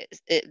lymphatic,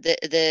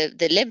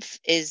 the lymph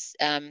is,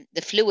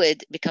 the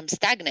fluid becomes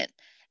stagnant,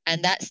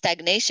 and that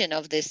stagnation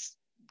of this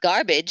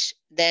garbage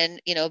then,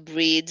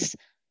 breeds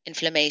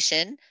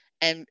inflammation,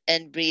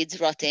 and breeds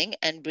rotting,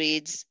 and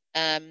breeds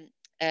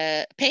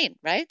pain,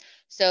 right?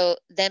 So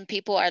then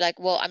people are like,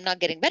 well, I'm not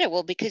getting better.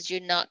 Well, because you're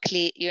not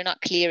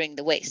clearing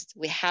the waste.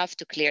 We have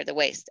to clear the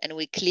waste, and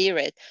we clear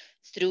it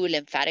through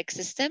lymphatic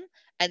system,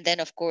 and then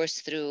of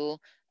course through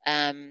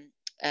um,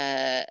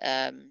 uh,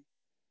 um,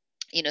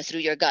 through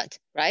your gut,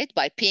 right?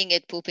 By peeing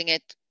it, pooping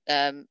it,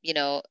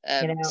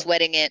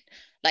 sweating it,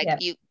 like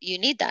Yeah. you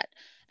need that.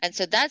 And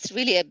so that's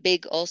really a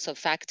big also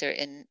factor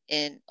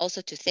in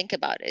also to think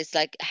about. It's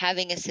like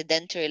having a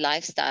sedentary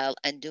lifestyle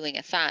and doing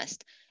a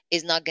fast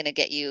is not going to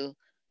get you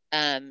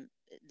um,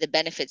 the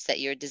benefits that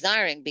you're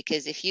desiring,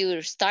 because if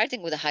you're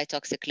starting with a high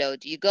toxic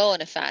load, you go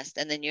on a fast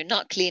and then you're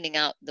not cleaning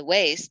out the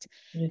waste,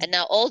 Yes. and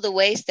now all the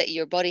waste that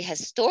your body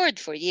has stored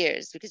for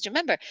years, because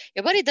remember,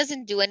 your body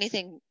doesn't do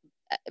anything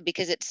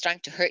because it's trying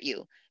to hurt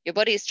you. Your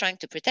body is trying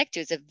to protect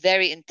you. It's a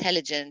very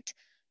intelligent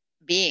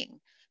being.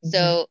 Mm-hmm.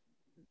 So,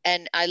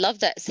 and I love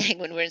that saying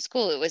when we're in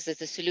school, it was that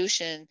the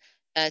solution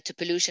to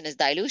pollution is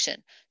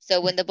dilution.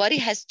 So when the body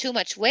has too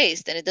much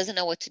waste and it doesn't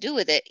know what to do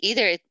with it,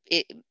 either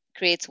it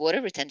creates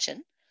water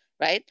retention,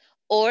 right?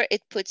 Or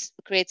it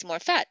creates more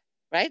fat,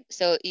 right?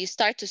 So you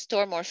start to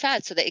store more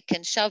fat so that it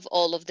can shove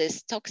all of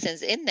these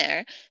toxins in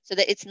there so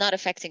that it's not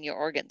affecting your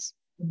organs,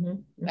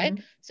 Mm-hmm. right?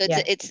 Mm-hmm. So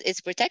Yeah.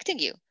 it's protecting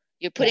you.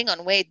 You're Yeah. putting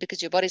on weight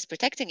because your body's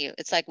protecting you.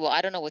 It's like, well,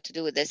 I don't know what to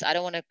do with this. I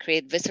don't want to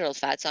create visceral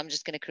fat, so I'm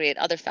just going to create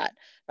other fat,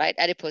 right?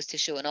 Adipose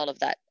tissue and all of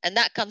that. And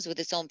that comes with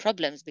its own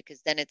problems,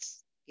 because then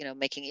it's,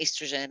 making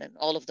estrogen and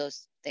all of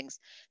those things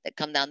that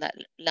come down that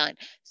line.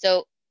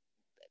 So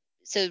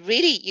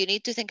really you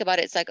need to think about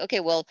it. It's like, okay,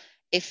 well,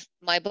 if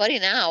my body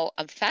now,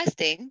 I'm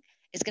fasting,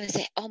 is going to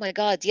say, oh my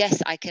God,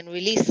 yes, I can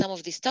release some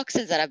of these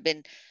toxins that I've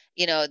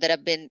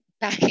been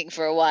packing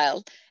for a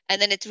while.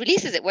 And then it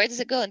releases it. Where does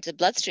it go? Into the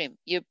bloodstream.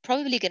 You're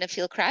probably going to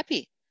feel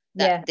crappy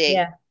that Yeah. day,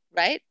 Yeah.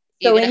 right?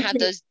 You're So going to have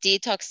into those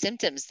detox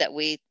symptoms that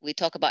we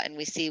talk about and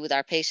we see with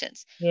our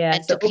patients. yeah.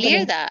 And to So clear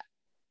opening. that,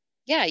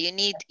 yeah, you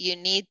need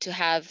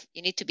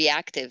to be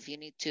active. You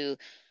need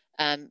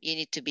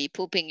to be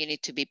pooping, you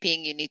need to be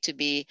peeing, you need to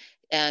be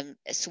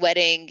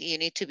sweating, you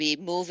need to be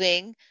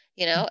moving.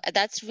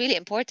 That's really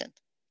important.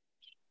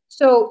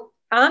 So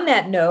on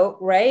that note,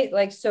 right?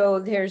 Like, so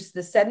there's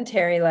the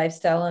sedentary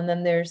lifestyle, and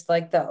then there's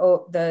like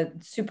the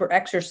super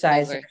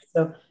exerciser. Over.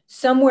 So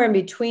somewhere in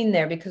between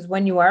there, because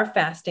when you are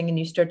fasting and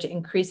you start to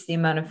increase the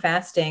amount of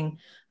fasting,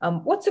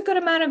 what's a good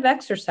amount of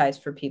exercise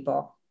for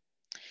people?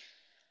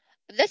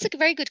 That's a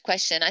very good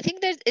question. I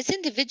think it's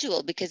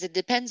individual, because it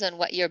depends on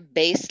what your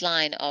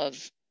baseline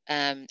of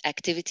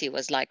activity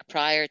was like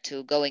prior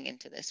to going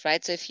into this,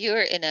 right? So if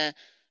you're in a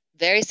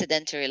very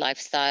sedentary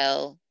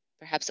lifestyle,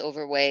 perhaps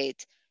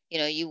overweight,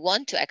 you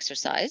want to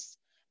exercise,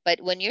 but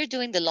when you're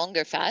doing the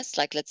longer fast,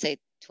 like let's say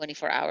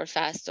 24-hour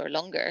fast or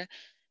longer,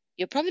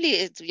 your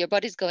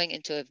body's going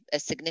into a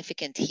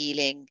significant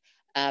healing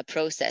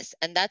process,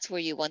 and that's where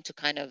you want to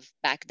kind of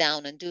back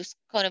down and do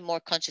kind of more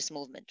conscious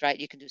movement, right?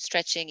 You can do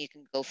stretching, you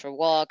can go for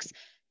walks,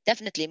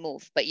 definitely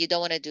move, but you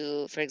don't want to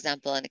do, for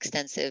example, an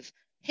extensive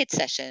hit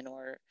session,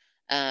 or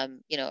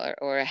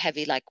or a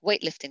heavy like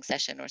weightlifting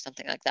session or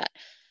something like that,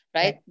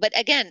 right? Right. But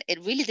again, it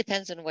really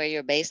depends on where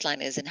your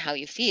baseline is and how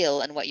you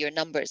feel and what your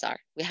numbers are.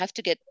 We have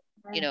to get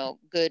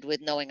good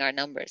with knowing our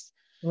numbers.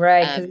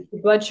 Right, because um, if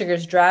your blood sugar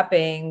is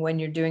dropping when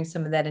you're doing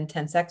some of that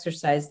intense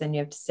exercise, then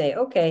you have to say,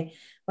 okay,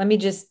 let me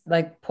just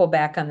like pull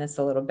back on this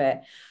a little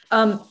bit.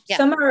 yeah.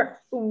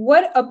 Summer,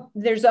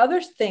 there's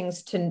other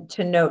things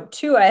to note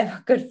too. I have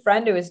a good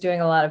friend who is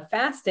doing a lot of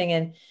fasting,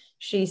 and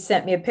she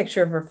sent me a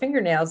picture of her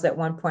fingernails at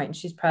one point, and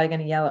she's probably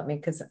going to yell at me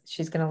because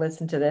she's going to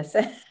listen to this.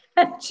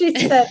 She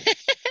said,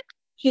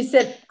 she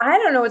said, I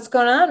don't know what's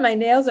going on. My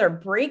nails are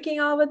breaking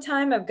all the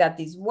time. I've got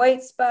these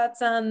white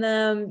spots on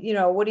them.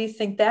 What do you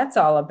think that's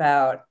all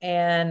about?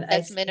 And I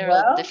That's said,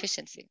 mineral well,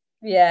 deficiency.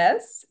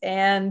 yes.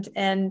 And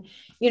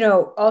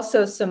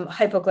also some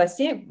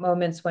hypoglycemic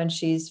moments when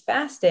she's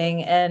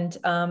fasting. And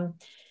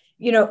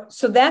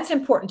so that's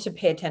important to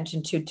pay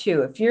attention to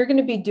too. If you're going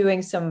to be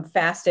doing some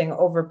fasting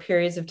over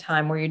periods of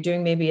time where you're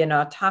doing maybe an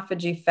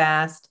autophagy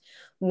fast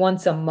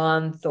once a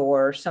month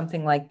or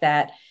something like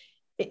that,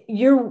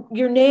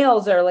 your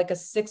nails are like a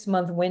 6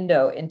 month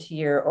window into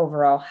your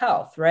overall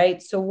health,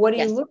 right? So what are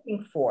you Yes.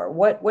 looking for?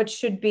 What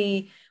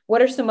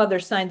are some other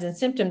signs and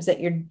symptoms that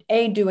you're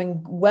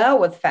doing well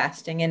with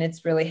fasting and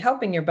it's really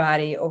helping your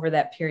body over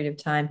that period of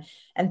time,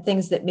 and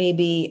things that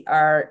maybe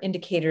are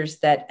indicators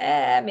that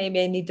maybe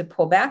I need to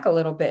pull back a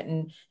little bit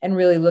and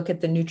really look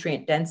at the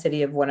nutrient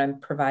density of what I'm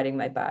providing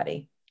my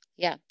body.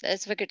 Yeah,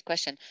 that's a very good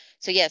question.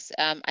 So yes,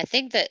 I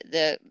think that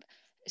the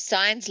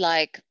signs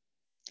like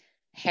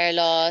hair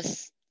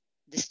loss,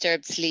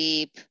 disturbed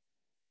sleep,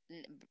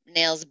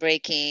 nails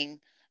breaking,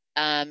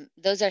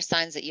 those are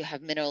signs that you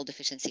have mineral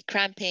deficiency.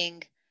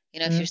 Cramping,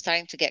 If you're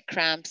starting to get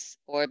cramps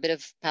or a bit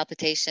of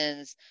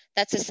palpitations,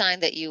 that's a sign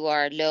that you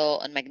are low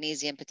on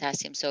magnesium,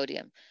 potassium,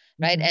 sodium,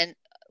 right? And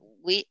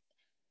we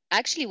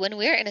actually, when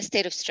we're in a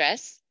state of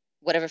stress,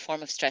 whatever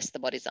form of stress the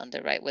body's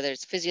under, right, whether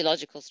it's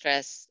physiological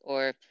stress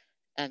or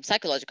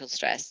psychological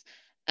stress,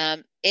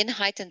 in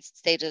heightened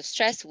state of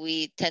stress,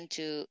 we tend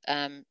to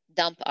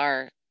dump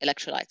our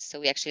electrolytes. So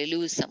we actually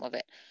lose some of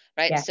it,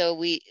 right? Yeah. So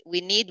we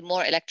need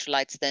more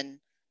electrolytes than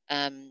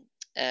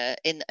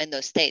in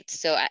those states.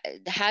 So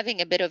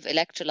having a bit of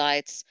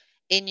electrolytes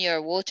in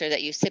your water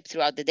that you sip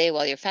throughout the day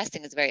while you're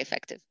fasting is very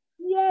effective,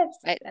 Yes.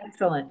 right?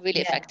 Excellent.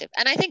 Really Yeah. effective.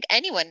 And I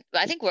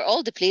think we're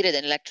all depleted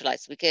in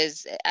electrolytes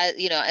because,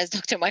 as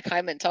Dr. Mike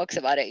Hyman talks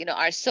about it,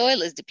 our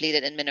soil is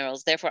depleted in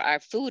minerals. Therefore, our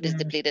food is Mm,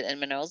 depleted in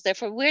minerals.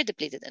 Therefore, we're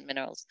depleted in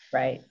minerals.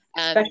 right.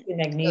 Um, Especially so,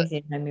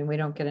 magnesium. I mean, we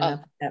don't get oh,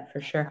 enough of that for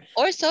sure.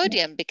 or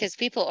sodium, because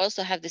people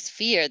also have this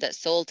fear that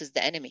salt is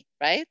the enemy,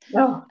 right?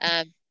 No.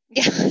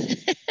 Yeah,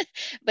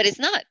 but it's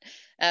not.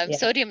 Yeah.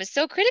 Sodium is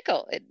so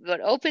critical. It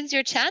opens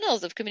your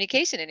channels of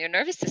communication in your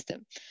nervous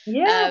system.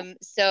 Yeah.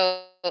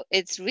 So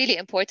it's really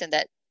important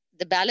that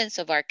the balance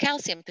of our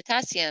calcium,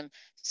 potassium,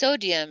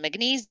 sodium,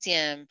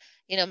 magnesium,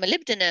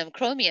 molybdenum,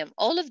 chromium,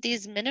 all of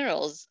these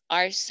minerals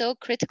are so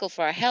critical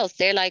for our health.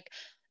 They're like,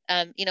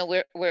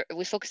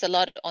 we focus a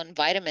lot on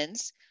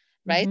vitamins,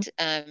 Hmm. right?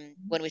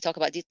 When we talk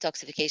about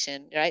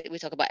detoxification, right? We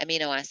talk about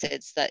amino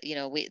acids that,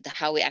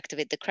 how we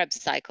activate the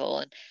Krebs cycle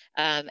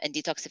and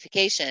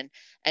detoxification,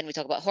 and we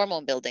talk about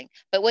hormone building.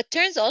 But what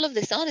turns all of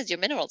this on is your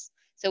minerals.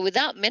 So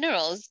without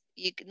minerals,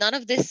 none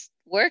of this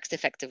works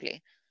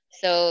effectively.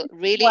 So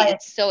really, Why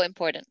it's so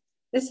important.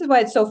 This is why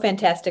it's so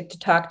fantastic to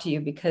talk to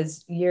you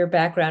because your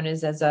background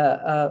is as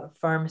a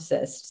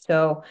pharmacist.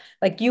 So,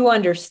 like, you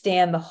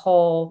understand the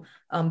whole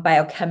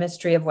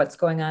biochemistry of what's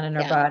going on in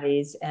our Yeah,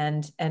 bodies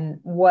and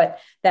what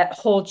that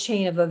whole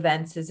chain of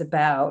events is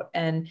about.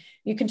 And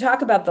you can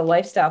talk about the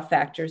lifestyle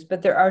factors,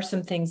 but there are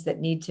some things that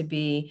need to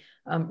be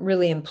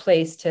really in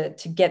place to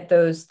get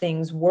those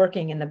things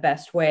working in the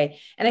best way.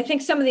 And I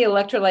think some of the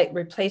electrolyte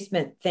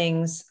replacement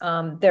things,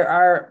 there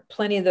are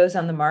plenty of those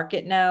on the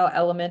market now.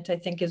 Element, I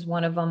think, is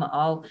one of them.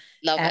 I'll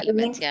love add a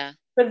elements. link Yeah,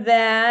 for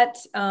that.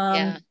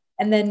 yeah.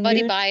 And then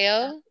Body new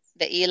Bio,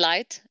 the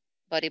E-Light,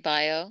 Body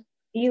Bio.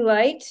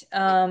 Elite,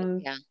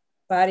 Yeah,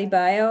 Body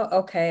Bio.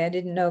 Okay, I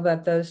didn't know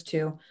about those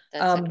two.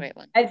 that's a great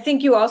one. I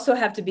think you also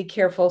have to be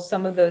careful.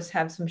 Some of those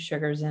have some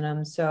sugars in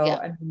them. So, Yeah,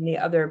 I mean, the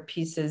other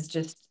pieces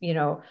just,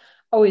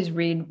 always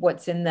read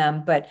what's in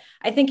them. But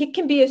I think it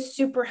can be a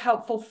super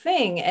helpful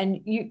thing. And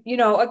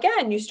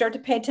again, you start to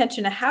pay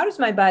attention to how does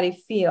my body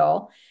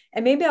feel?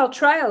 And maybe I'll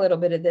try a little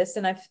bit of this.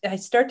 And I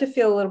start to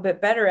feel a little bit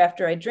better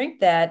after I drink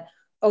that.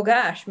 Oh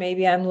gosh,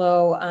 maybe I'm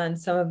low on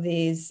some of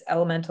these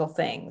elemental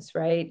things,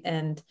 right?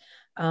 And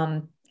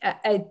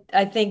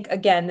I think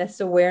again, this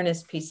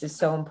awareness piece is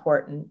so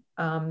important.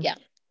 yeah,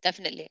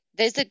 definitely.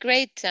 There's a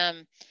great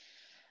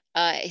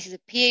he's a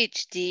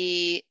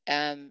PhD,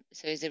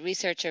 so he's a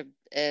researcher,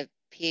 a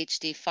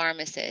PhD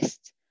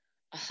pharmacist,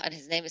 and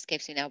his name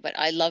escapes me now, but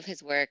I love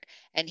his work.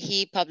 And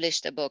he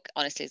published a book,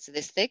 honestly, it's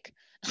this thick.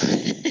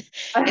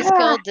 It's Aha,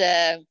 called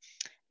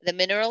The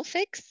Mineral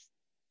Fix.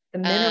 the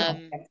mineral.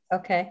 Um,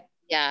 Okay.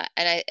 yeah,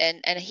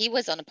 and he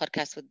was on a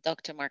podcast with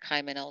Dr. Mark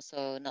Hyman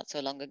also not so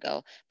long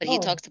ago, but he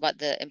Oh, talks about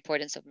the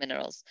importance of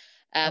minerals.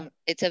 oh,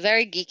 It's a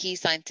very geeky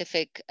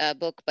scientific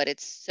book, but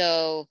it's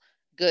so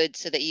good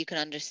so that you can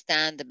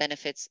understand the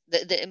benefits,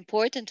 the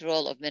important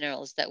role of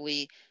minerals that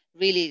we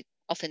really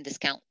often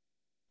discount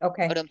or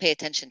okay. don't pay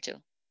attention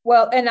to.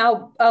 Well, and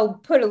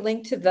I'll put a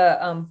link to the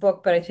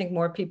book, but I think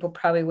more people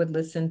probably would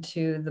listen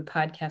to the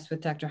podcast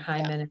with Dr. Yeah,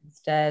 Hyman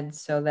instead.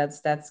 So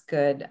that's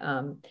good.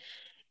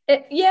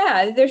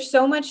 Yeah, there's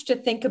so much to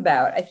think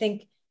about. I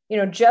think,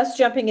 just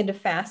jumping into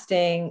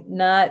fasting,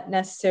 not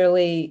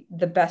necessarily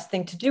the best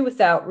thing to do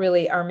without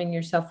really arming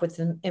yourself with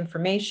some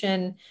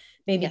information,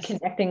 maybe yes,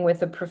 connecting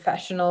with a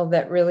professional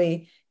that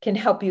really can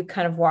help you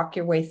kind of walk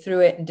your way through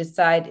it and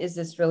decide, is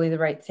this really the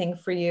right thing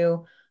for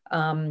you?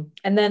 And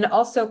then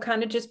also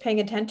kind of just paying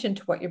attention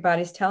to what your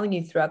body's telling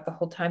you throughout the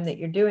whole time that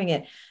you're doing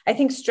it. I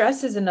think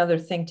stress is another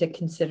thing to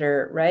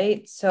consider,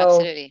 right? So,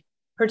 absolutely.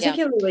 Yeah,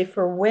 particularly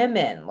for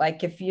women,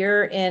 like if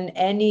you're in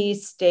any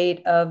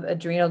state of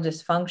adrenal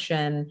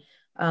dysfunction,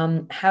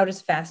 how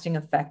does fasting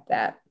affect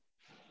that?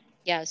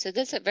 yeah. So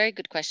that's a very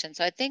good question.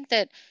 So I think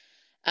that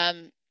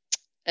um,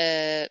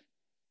 uh,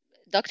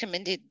 Dr.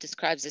 Mindy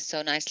describes this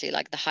so nicely,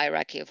 like the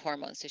hierarchy of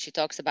hormones. So she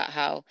talks about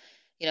how,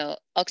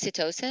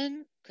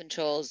 oxytocin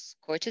controls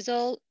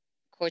cortisol,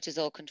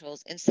 cortisol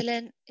controls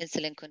insulin,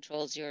 insulin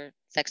controls your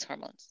sex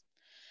hormones.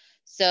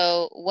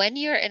 So when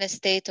you're in a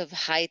state of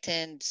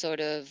heightened sort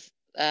of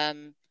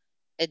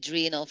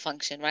adrenal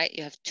function, right?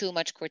 You have too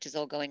much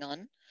cortisol going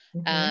on.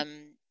 Mm-hmm.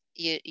 Um,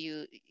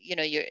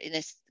 you're in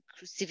a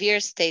severe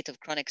state of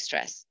chronic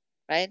stress,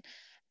 right?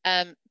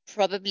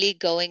 Probably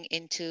going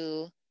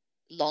into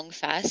long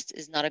fast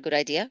is not a good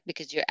idea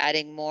because you're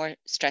adding more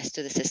stress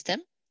to the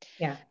system.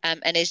 Yeah.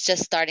 And it's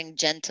just starting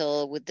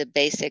gentle with the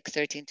basic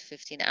 13 to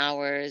 15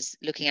 hours,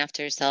 looking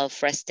after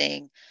yourself,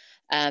 resting,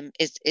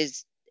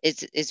 is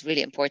is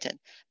really important.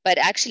 But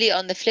actually,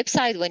 on the flip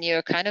side, when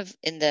you're kind of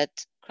in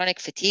that chronic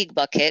fatigue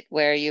bucket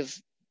where you've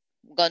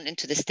gone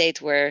into the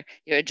state where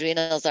your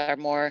adrenals are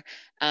more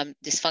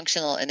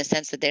dysfunctional in a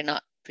sense that they're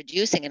not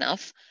producing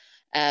enough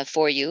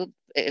for you,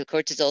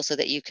 cortisol, so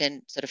that you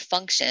can sort of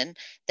function,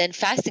 then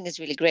fasting is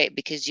really great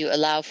because you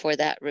allow for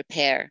that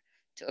repair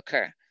to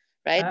occur,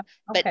 right?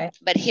 But Okay.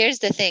 but here's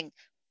the thing: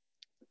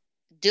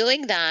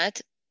 doing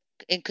that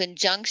in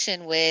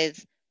conjunction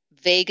with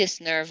vagus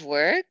nerve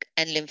work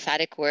and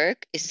lymphatic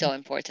work is so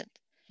important,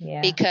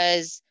 Yeah.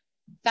 because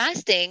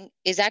fasting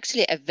is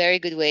actually a very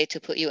good way to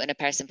put you in a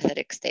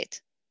parasympathetic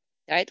state,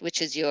 right?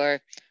 Which is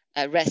your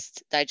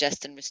rest,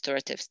 digest, and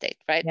restorative state,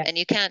 right? Yeah. And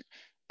you can't,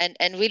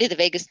 and really the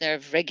vagus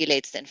nerve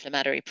regulates the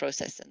inflammatory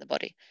process in the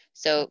body.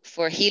 So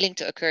for healing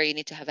to occur, you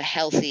need to have a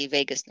healthy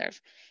vagus nerve.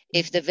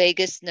 If the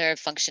vagus nerve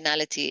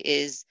functionality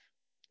is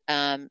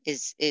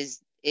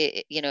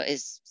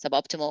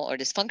suboptimal or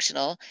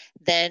dysfunctional,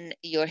 then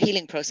your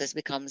healing process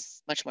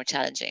becomes much more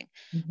challenging.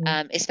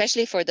 Mm-hmm.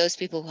 Especially for those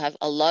people who have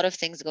a lot of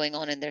things going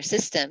on in their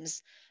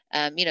systems.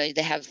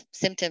 They have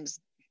symptoms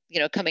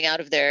coming out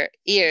of their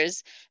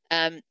ears.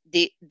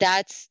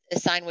 That's a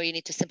sign where you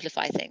need to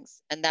simplify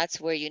things, and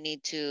that's where you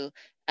need to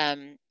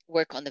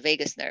work on the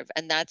vagus nerve.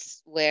 And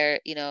that's where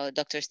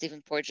Dr.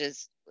 Stephen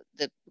Porges,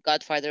 the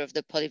godfather of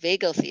the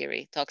polyvagal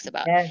theory, talks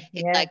about. Yeah.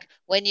 It's Yeah. like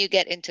when you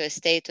get into a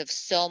state of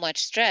so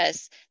much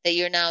stress that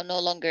you're now no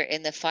longer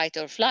in the fight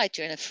or flight,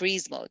 you're in a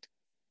freeze mode,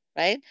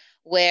 right?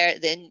 Where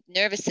the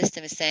nervous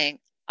system is saying,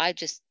 I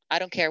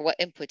don't care what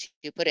input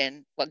you put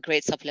in, what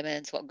great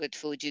supplements, what good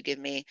food you give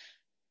me,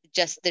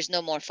 just there's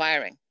no more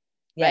firing,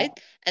 Yeah. right?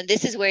 And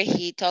this is where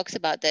he talks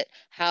about that,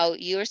 how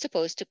you're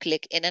supposed to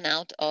click in and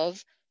out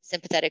of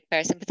sympathetic,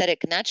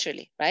 parasympathetic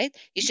naturally, right?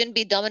 You shouldn't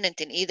be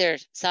dominant in either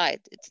side.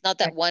 It's not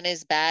that Right. one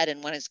is bad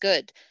and one is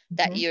good,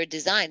 that Mm-hmm. you're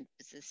designed.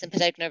 The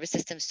sympathetic nervous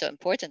system is so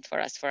important for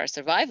us, for our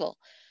survival.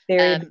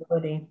 Um,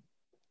 Variability.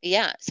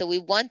 yeah, so we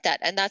want that.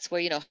 And that's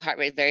where, heart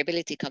rate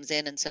variability comes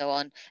in and so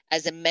on,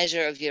 as a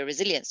measure of your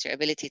resilience, your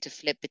ability to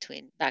flip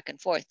between back and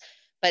forth.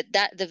 But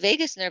that the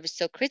vagus nerve is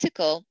so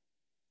critical,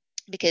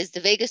 because the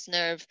vagus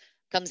nerve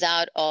comes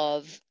out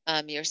of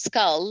your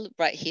skull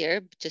right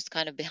here, just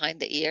kind of behind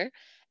the ear.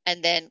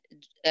 And then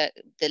uh,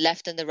 the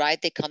left and the right,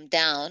 they come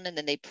down, and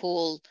then they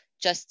pull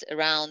just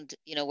around,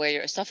 where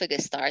your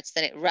esophagus starts.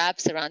 Then it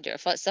wraps around your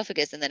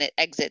esophagus, and then it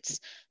exits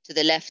to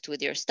the left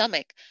with your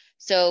stomach.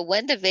 So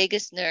when the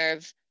vagus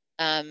nerve,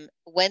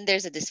 when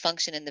there's a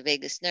dysfunction in the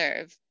vagus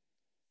nerve,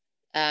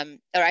 or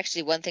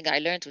actually one thing I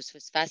learned was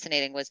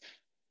fascinating, was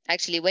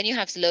actually when you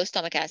have low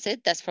stomach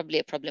acid, that's probably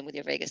a problem with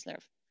your vagus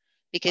nerve,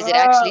 because it Oh,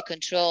 actually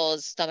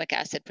controls stomach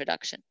acid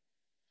production.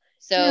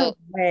 no So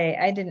way.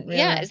 I didn't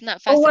yeah, realize. isn't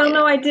that Oh, well,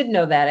 no, fascinating? I did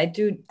know that. I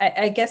do.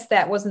 I guess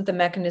that wasn't the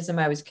mechanism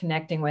I was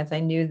connecting with. I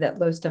knew that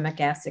low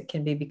stomach acid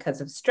can be because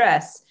of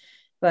stress,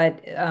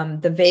 but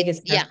the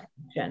vagus nerve Yeah,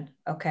 connection.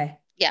 Okay.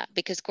 yeah,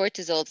 because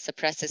cortisol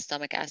suppresses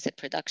stomach acid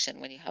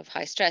production when you have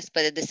high stress.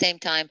 But at the same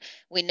time,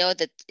 we know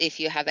that if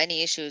you have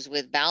any issues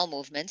with bowel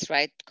movements,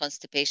 right,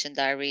 constipation,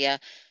 diarrhea,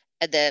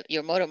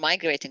 your motor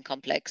migrating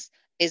complex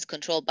is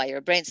controlled by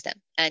your brainstem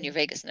and your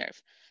vagus nerve.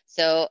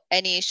 So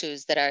any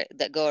issues that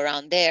go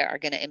around there are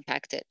going to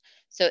impact it.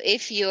 So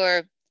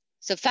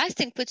so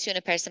fasting puts you in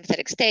a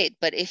parasympathetic state,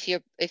 but if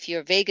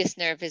your vagus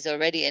nerve is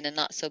already in a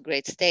not so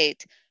great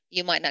state,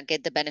 you might not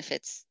get the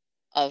benefits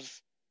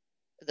of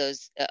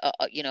those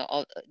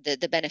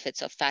the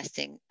benefits of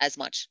fasting as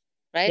much,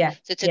 right? Yeah.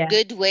 So it's a Yeah.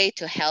 good way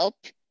to help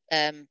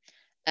um,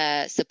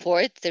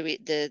 support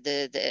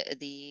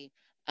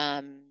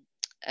um,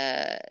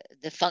 uh,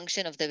 the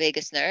function of the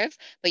vagus nerve,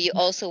 but you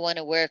also want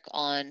to work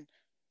on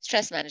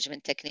stress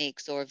management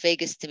techniques or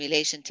vagus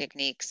stimulation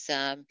techniques,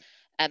 and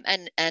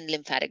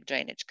lymphatic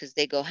drainage, because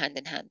they go hand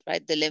in hand,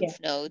 right? The Yeah. lymph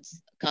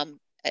nodes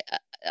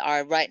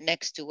are right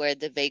next to where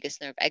the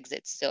vagus nerve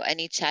exits, so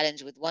any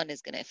challenge with one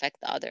is going to affect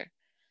the other.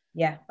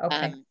 Yeah. Okay.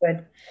 um,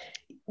 Good.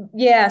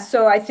 Yeah,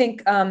 so I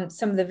think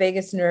some of the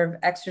vagus nerve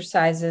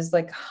exercises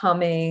like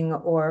humming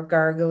or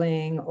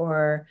gargling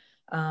or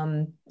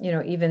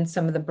even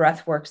some of the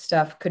breath work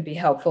stuff could be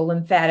helpful.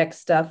 Lymphatic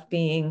stuff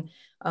being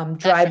dry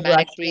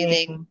Diaphragmatic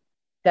breathing. brushing,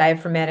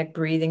 diaphragmatic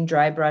breathing,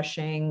 dry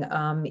brushing,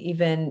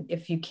 even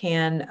if you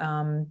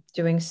can,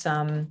 doing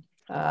some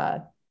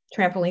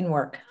trampoline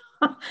work.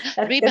 That's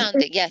good.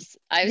 Rebounding, yes.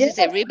 I was Yes,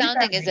 going to say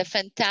rebounding is a rebounding.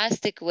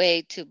 fantastic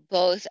way to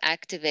both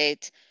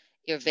activate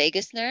your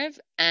vagus nerve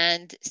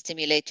and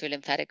stimulate your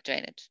lymphatic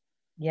drainage.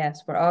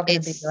 Yes, we're all going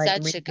to It's be like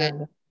such a good,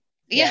 rebounding.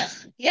 yeah,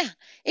 Yeah. yeah.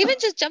 Even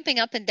just jumping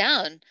up and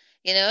down,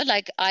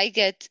 like I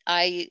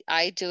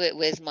do it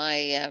with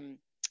my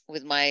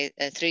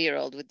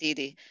 3-year-old, with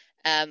Didi,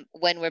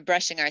 when we're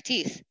brushing our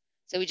teeth.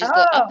 So we just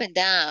go up Oh, and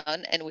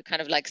down, and we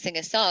kind of like sing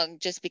a song,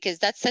 just because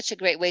that's such a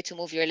great way to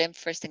move your lymph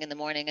first thing in the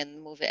morning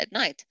and move it at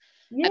night.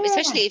 yeah.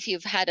 Especially if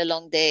you've had a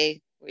long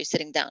day where you're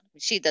sitting down.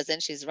 She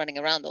doesn't; she's running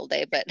around all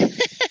day. But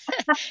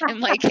in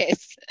my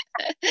case,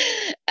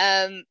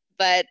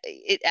 but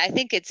I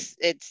think it's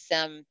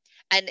and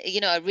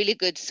a really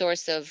good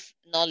source of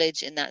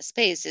knowledge in that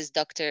space is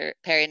Dr.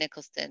 Perry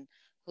Nicholson,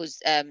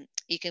 who's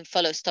you can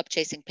follow Stop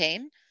Chasing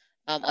Pain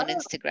on Oh,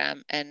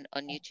 Instagram and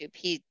on YouTube.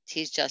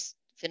 He's just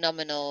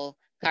phenomenal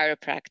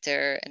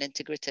chiropractor and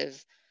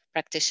integrative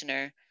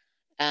practitioner,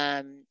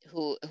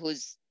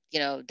 who's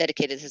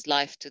dedicated his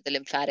life to the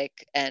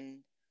lymphatic and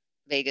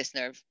vagus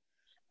nerve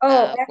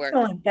oh, work.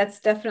 excellent. That's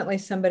definitely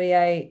somebody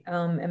I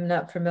am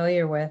not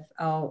familiar with.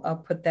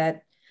 I'll put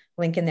that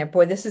link in there.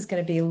 Boy, this is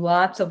going to be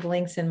lots of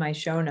links in my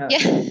show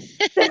notes.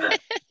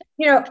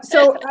 Yeah.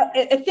 So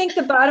I think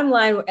the bottom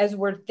line, as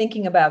we're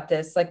thinking about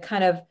this, like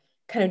kind of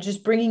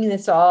just bringing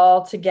this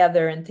all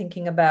together and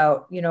thinking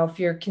about, if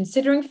you're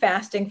considering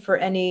fasting for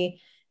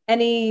any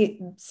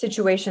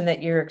situation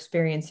that you're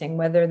experiencing,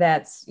 whether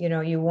that's,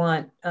 you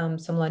want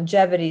some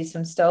longevity,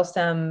 some stem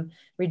cell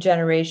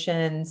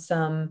regeneration,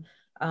 some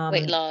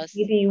Weight loss,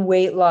 maybe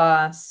weight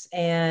loss,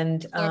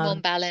 and hormone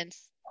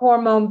balance.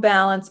 hormone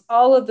balance,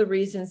 all of the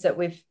reasons that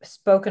we've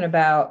spoken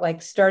about,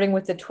 like starting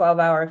with the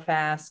 12-hour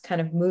fast, kind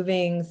of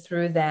moving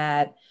through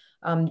that,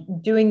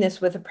 doing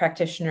this with a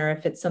practitioner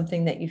if it's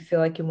something that you feel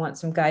like you want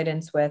some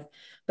guidance with,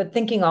 but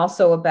thinking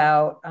also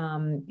about,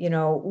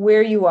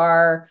 where you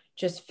are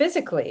just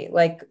physically,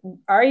 like,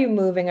 are you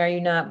moving? Are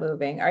you not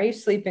moving? Are you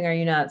sleeping? Are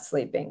you not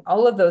sleeping?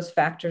 All of those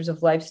factors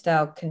of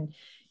lifestyle can,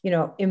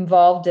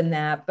 involved in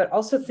that, but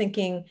also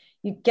thinking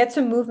you get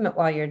some movement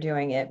while you're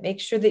doing it.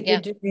 Make sure that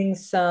you're Yeah, doing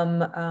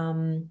some,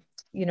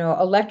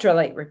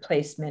 electrolyte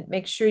replacement.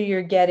 Make sure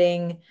you're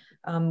getting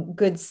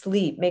good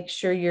sleep. Make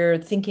sure you're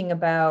thinking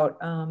about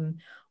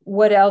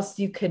what else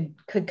you could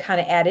kind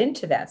of add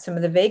into that. Some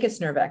of the vagus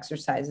nerve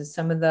exercises,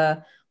 some of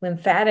the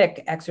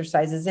lymphatic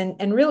exercises,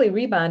 and really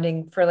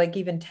rebounding for like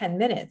even 10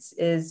 minutes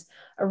is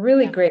a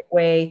really yeah, great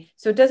way.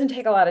 So it doesn't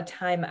take a lot of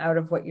time out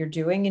of what you're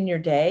doing in your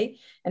day,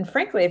 and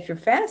frankly, if you're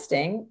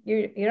fasting,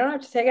 you don't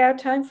have to take out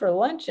time for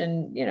lunch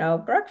and, yeah.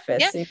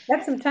 breakfast. So you've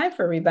got some time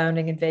for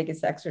rebounding and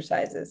Vegas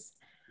exercises.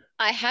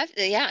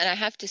 Yeah, and I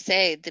have to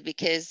say that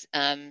because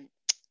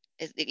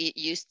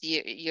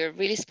you're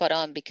really spot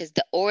on, because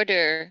the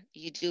order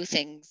you do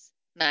things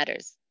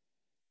matters,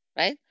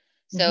 right?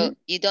 So Hmm.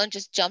 you don't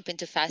just jump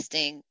into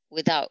fasting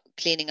without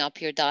cleaning up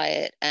your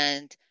diet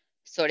and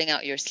sorting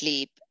out your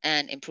sleep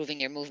and improving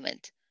your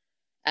movement.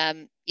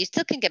 You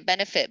still can get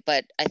benefit,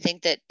 but I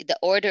think that the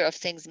order of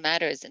things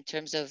matters in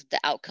terms of the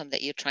outcome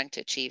that you're trying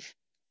to achieve.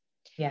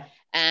 Yeah.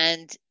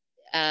 And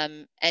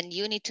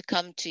you need to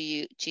come to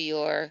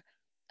your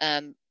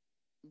um,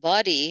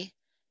 body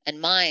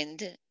and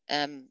mind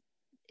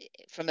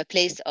from a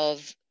place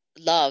of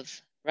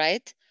love,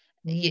 right?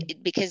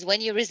 Mm. Because when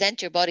you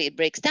resent your body, it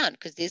breaks down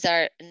because these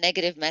are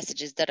negative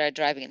messages that are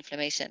driving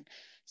inflammation.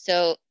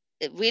 So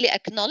really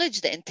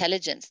acknowledge the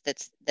intelligence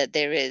that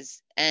there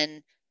is,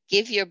 and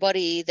give your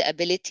body the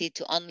ability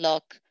to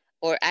unlock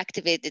or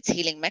activate its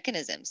healing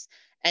mechanisms,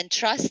 and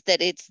trust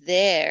that it's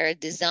there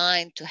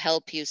designed to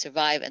help you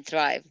survive and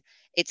thrive.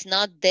 It's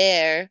not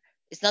there,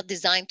 it's not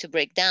designed to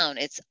break down.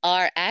 It's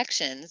our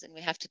actions, and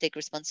we have to take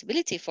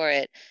responsibility for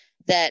it,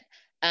 that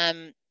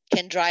um,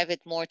 can drive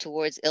it more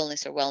towards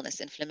illness or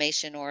wellness,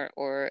 inflammation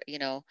or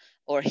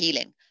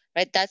healing.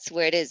 Right? That's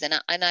where it is. And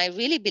I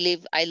really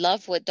believe, I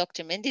love what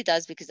Dr. Mindy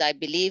does, because I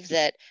believe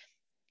that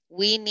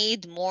we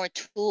need more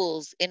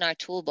tools in our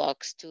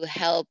toolbox to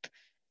help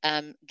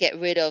get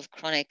rid of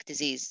chronic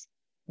disease,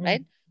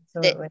 right? Mm.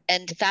 Absolutely.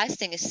 And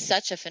fasting is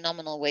such a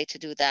phenomenal way to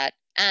do that.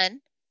 And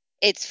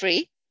it's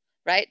free,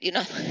 right? You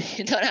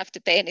don't have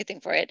to pay anything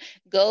for it.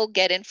 Go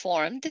get Yeah.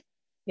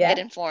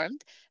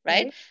 informed,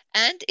 right? Right.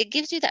 And it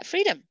gives you that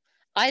freedom.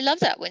 I love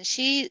that. When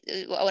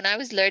I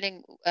was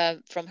learning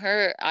from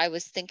her, I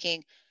was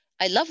thinking,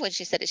 I love when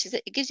she said it. She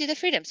said it gives you the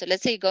freedom. So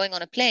let's say you're going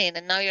on a plane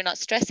and now you're not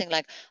stressing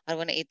like, I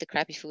want to eat the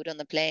crappy food on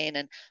the plane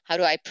and how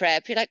do I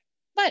prep? You're like,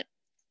 but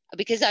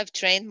because I've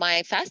trained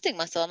my fasting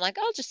muscle, I'm like,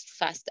 I'll just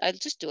fast. I'll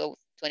just do a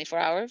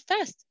 24-hour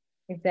fast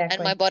and my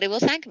Exactly. body will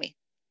thank me,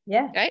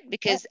 Yeah. right? Yeah.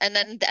 Because and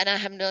I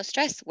have no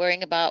stress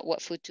worrying about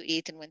what food to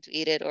eat and when to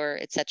eat it or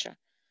etc.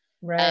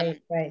 Right. Um,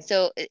 Right.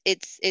 so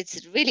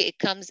it's really, it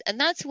comes, and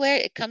that's where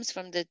it comes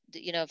from,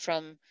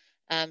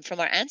 from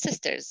our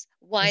ancestors,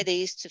 why they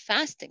used to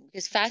fasting,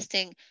 because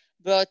fasting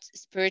brought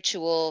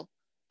spiritual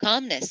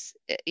calmness,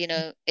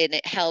 and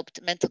it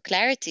helped mental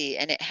clarity,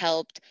 and it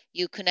helped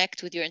you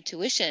connect with your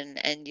intuition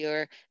and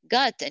your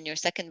gut and your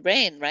second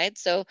brain, right?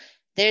 So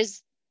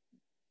there's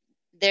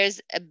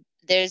there's a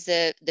there's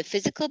a the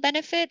physical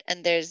benefit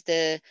and there's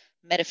the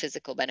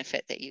metaphysical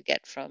benefit that you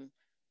get from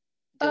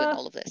doing Uh,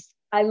 all of this.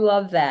 I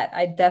love that.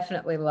 I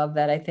definitely love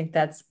that. I think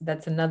that's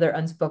another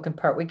unspoken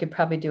part. We could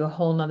probably do a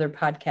whole nother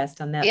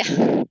podcast on that.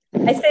 Yeah.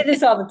 I say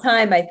this all the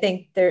time. I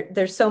think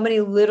there's so many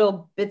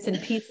little bits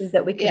and pieces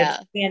that we could Yeah.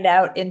 expand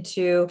out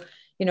into,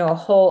 a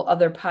whole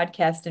other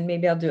podcast. And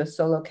maybe I'll do a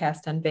solo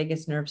cast on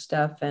vagus nerve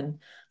stuff and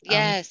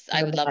Yes, I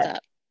cover would love that,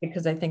 that.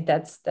 because I think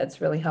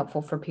that's really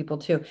helpful for people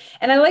too.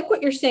 And I like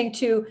what you're saying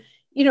too.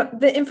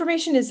 The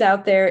information is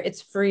out there.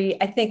 It's free.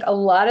 I think a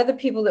lot of the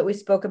people that we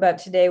spoke about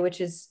today, which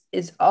is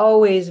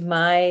always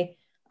my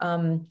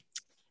um,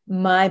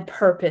 my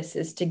purpose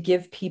is to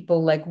give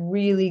people like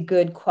really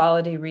good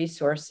quality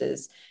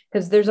resources,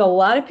 because there's a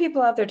lot of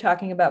people out there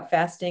talking about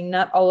fasting.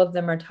 Not all of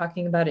them are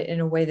talking about it in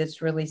a way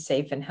that's really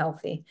safe and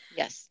healthy.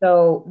 Yes.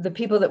 So the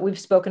people that we've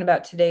spoken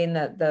about today, and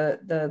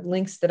the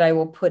links that I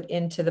will put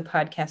into the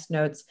podcast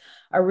notes,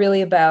 are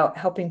really about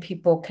helping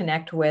people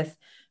connect with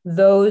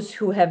those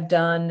who have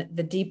done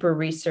the deeper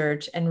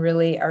research and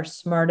really are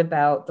smart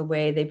about the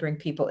way they bring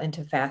people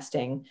into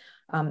fasting,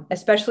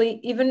 especially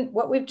even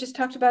what we've just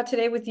talked about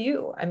today with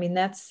you. I mean,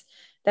 that's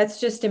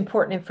just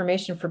important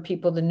information for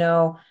people to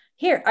know.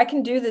 Here, I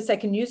can do this, I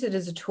can use it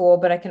as a tool,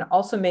 but I can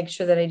also make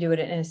sure that I do it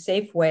in a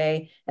safe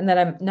way and that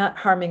I'm not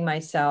harming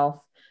myself.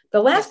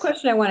 The last Yes.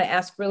 question I want to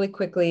ask really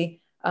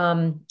quickly,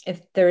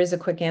 if there is a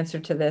quick answer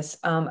to this,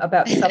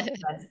 about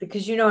supplements,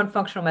 because in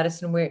functional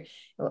medicine,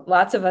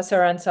 lots of us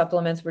are on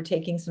supplements. We're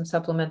taking some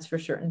supplements for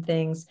certain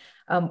things.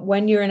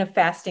 When you're in a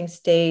fasting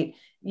state,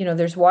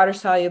 there's water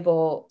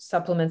soluble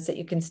supplements that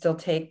you can still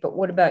take, but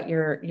what about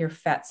your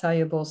fat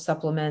soluble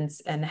supplements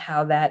and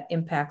how that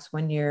impacts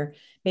when you're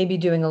maybe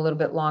doing a little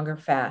bit longer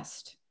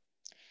fast?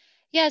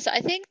 Yes, I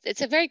think it's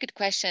a very good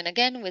question.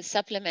 Again, with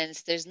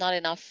supplements, there's not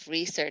enough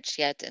research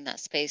yet in that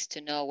space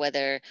to know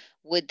whether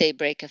would they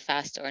break a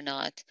fast or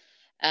not.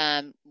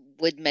 Um,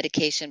 would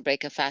medication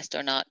break a fast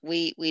or not?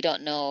 We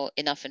don't know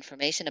enough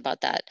information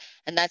about that,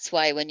 and that's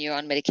why when you're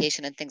on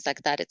medication and things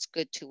like that, it's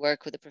good to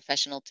work with a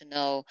professional to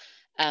know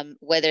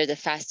whether the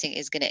fasting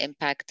is going to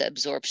impact the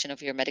absorption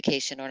of your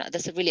medication or not.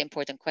 That's a really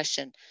important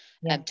question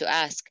Yeah. to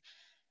ask.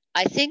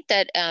 I think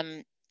that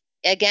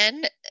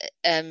again,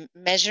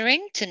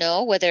 measuring to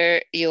know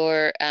whether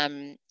your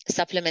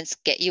supplements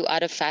get you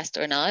out of fast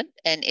or not,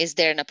 and is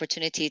there an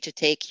opportunity to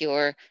take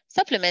your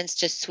supplements,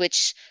 just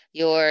switch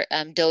your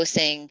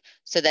dosing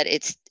so that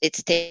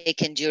it's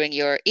taken during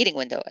your eating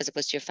window as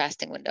opposed to your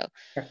fasting window.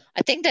 Sure.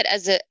 I think that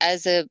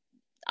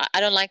I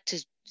don't like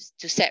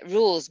to set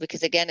rules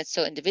because again it's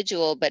so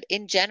individual, but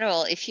in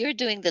general, if you're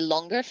doing the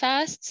longer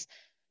fasts,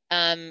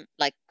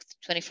 like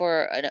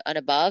 24 and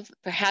above,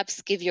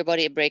 perhaps give your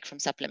body a break from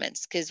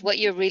supplements, because what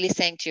you're really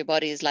saying to your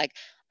body is like,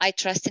 I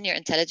trust in your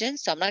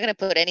intelligence, so I'm not going to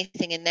put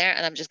anything in there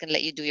and I'm just going to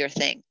let you do your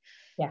thing.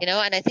 Yeah.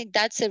 And I think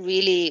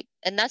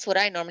and that's what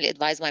I normally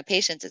advise my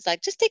patients. It's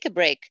like, just take a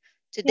break.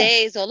 Yeah.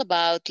 Today is all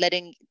about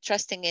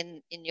trusting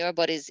in your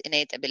body's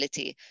innate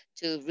ability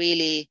to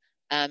really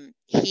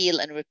heal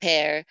and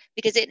repair,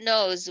 because it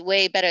knows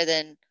way better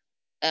than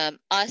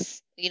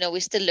us. We're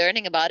still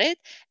learning about it,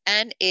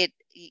 and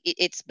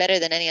it's better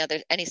than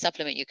any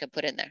supplement you can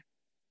put in there.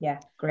 Yeah.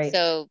 Great.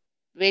 So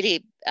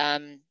really,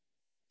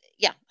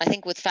 yeah, I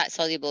think with fat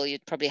soluble,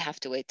 you'd probably have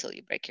to wait till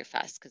you break your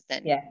fast, because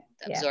then Yeah.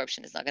 the Yeah.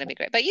 absorption is not going to be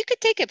great. But you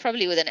could take it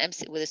probably with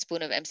with a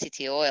spoon of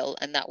MCT oil,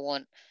 and that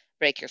won't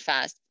break your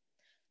fast.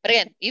 But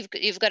again,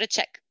 you've got to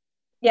check.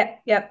 Yeah,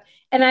 yep.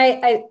 And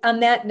I on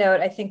that note,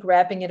 I think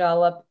wrapping it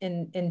all up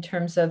in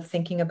terms of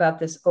thinking about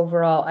this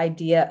overall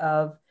idea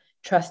of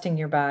trusting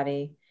your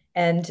body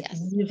and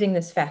Yes, using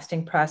this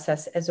fasting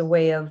process as a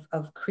way of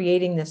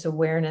creating this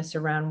awareness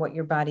around what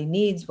your body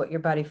needs, what your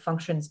body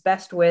functions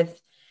best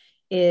with,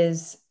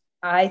 is,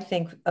 I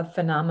think, a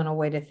phenomenal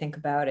way to think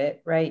about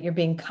it, right? You're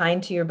being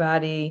kind to your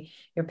body,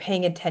 you're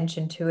paying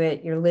attention to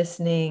it, you're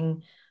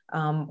listening.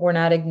 We're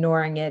not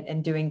ignoring it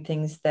and doing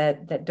things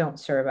that don't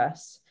serve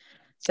us.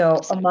 So,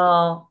 absolutely.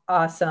 Amal,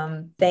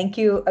 awesome. Thank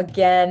you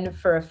again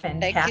for a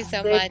Thank you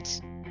so much.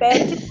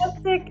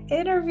 fantastic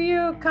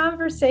interview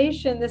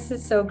conversation. This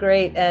is so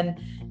great. And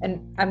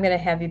I'm going to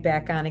have you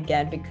back on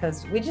again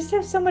because we just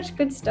have so much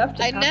good stuff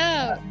to I talk know,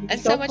 about. You're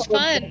and so so much full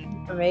of great fun.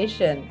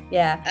 information.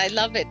 Yeah. I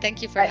love it.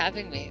 Thank you for I-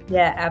 having me.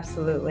 yeah,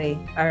 absolutely.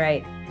 All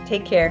right.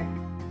 Take care.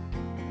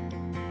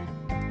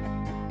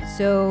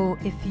 So,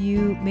 if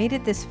you made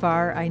it this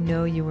far, I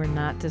know you were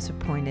not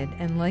disappointed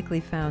and likely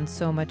found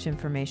so much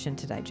information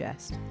to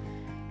digest.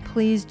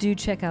 Please do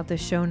check out the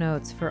show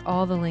notes for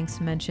all the links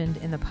mentioned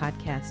in the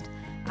podcast.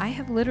 I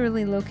have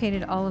literally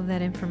located all of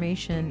that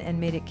information and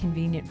made it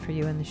convenient for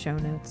you in the show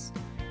notes.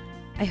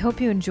 I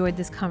hope you enjoyed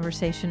this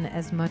conversation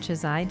as much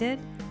as I did.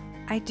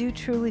 I do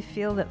truly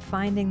feel that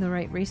finding the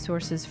right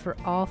resources for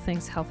all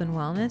things health and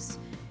wellness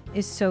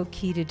is so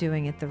key to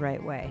doing it the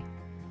right way.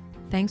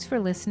 Thanks for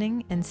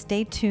listening, and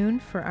stay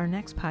tuned for our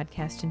next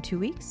podcast in 2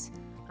 weeks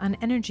on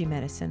energy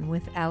medicine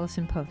with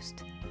Allison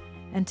Post.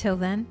 Until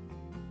then,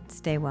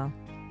 stay well.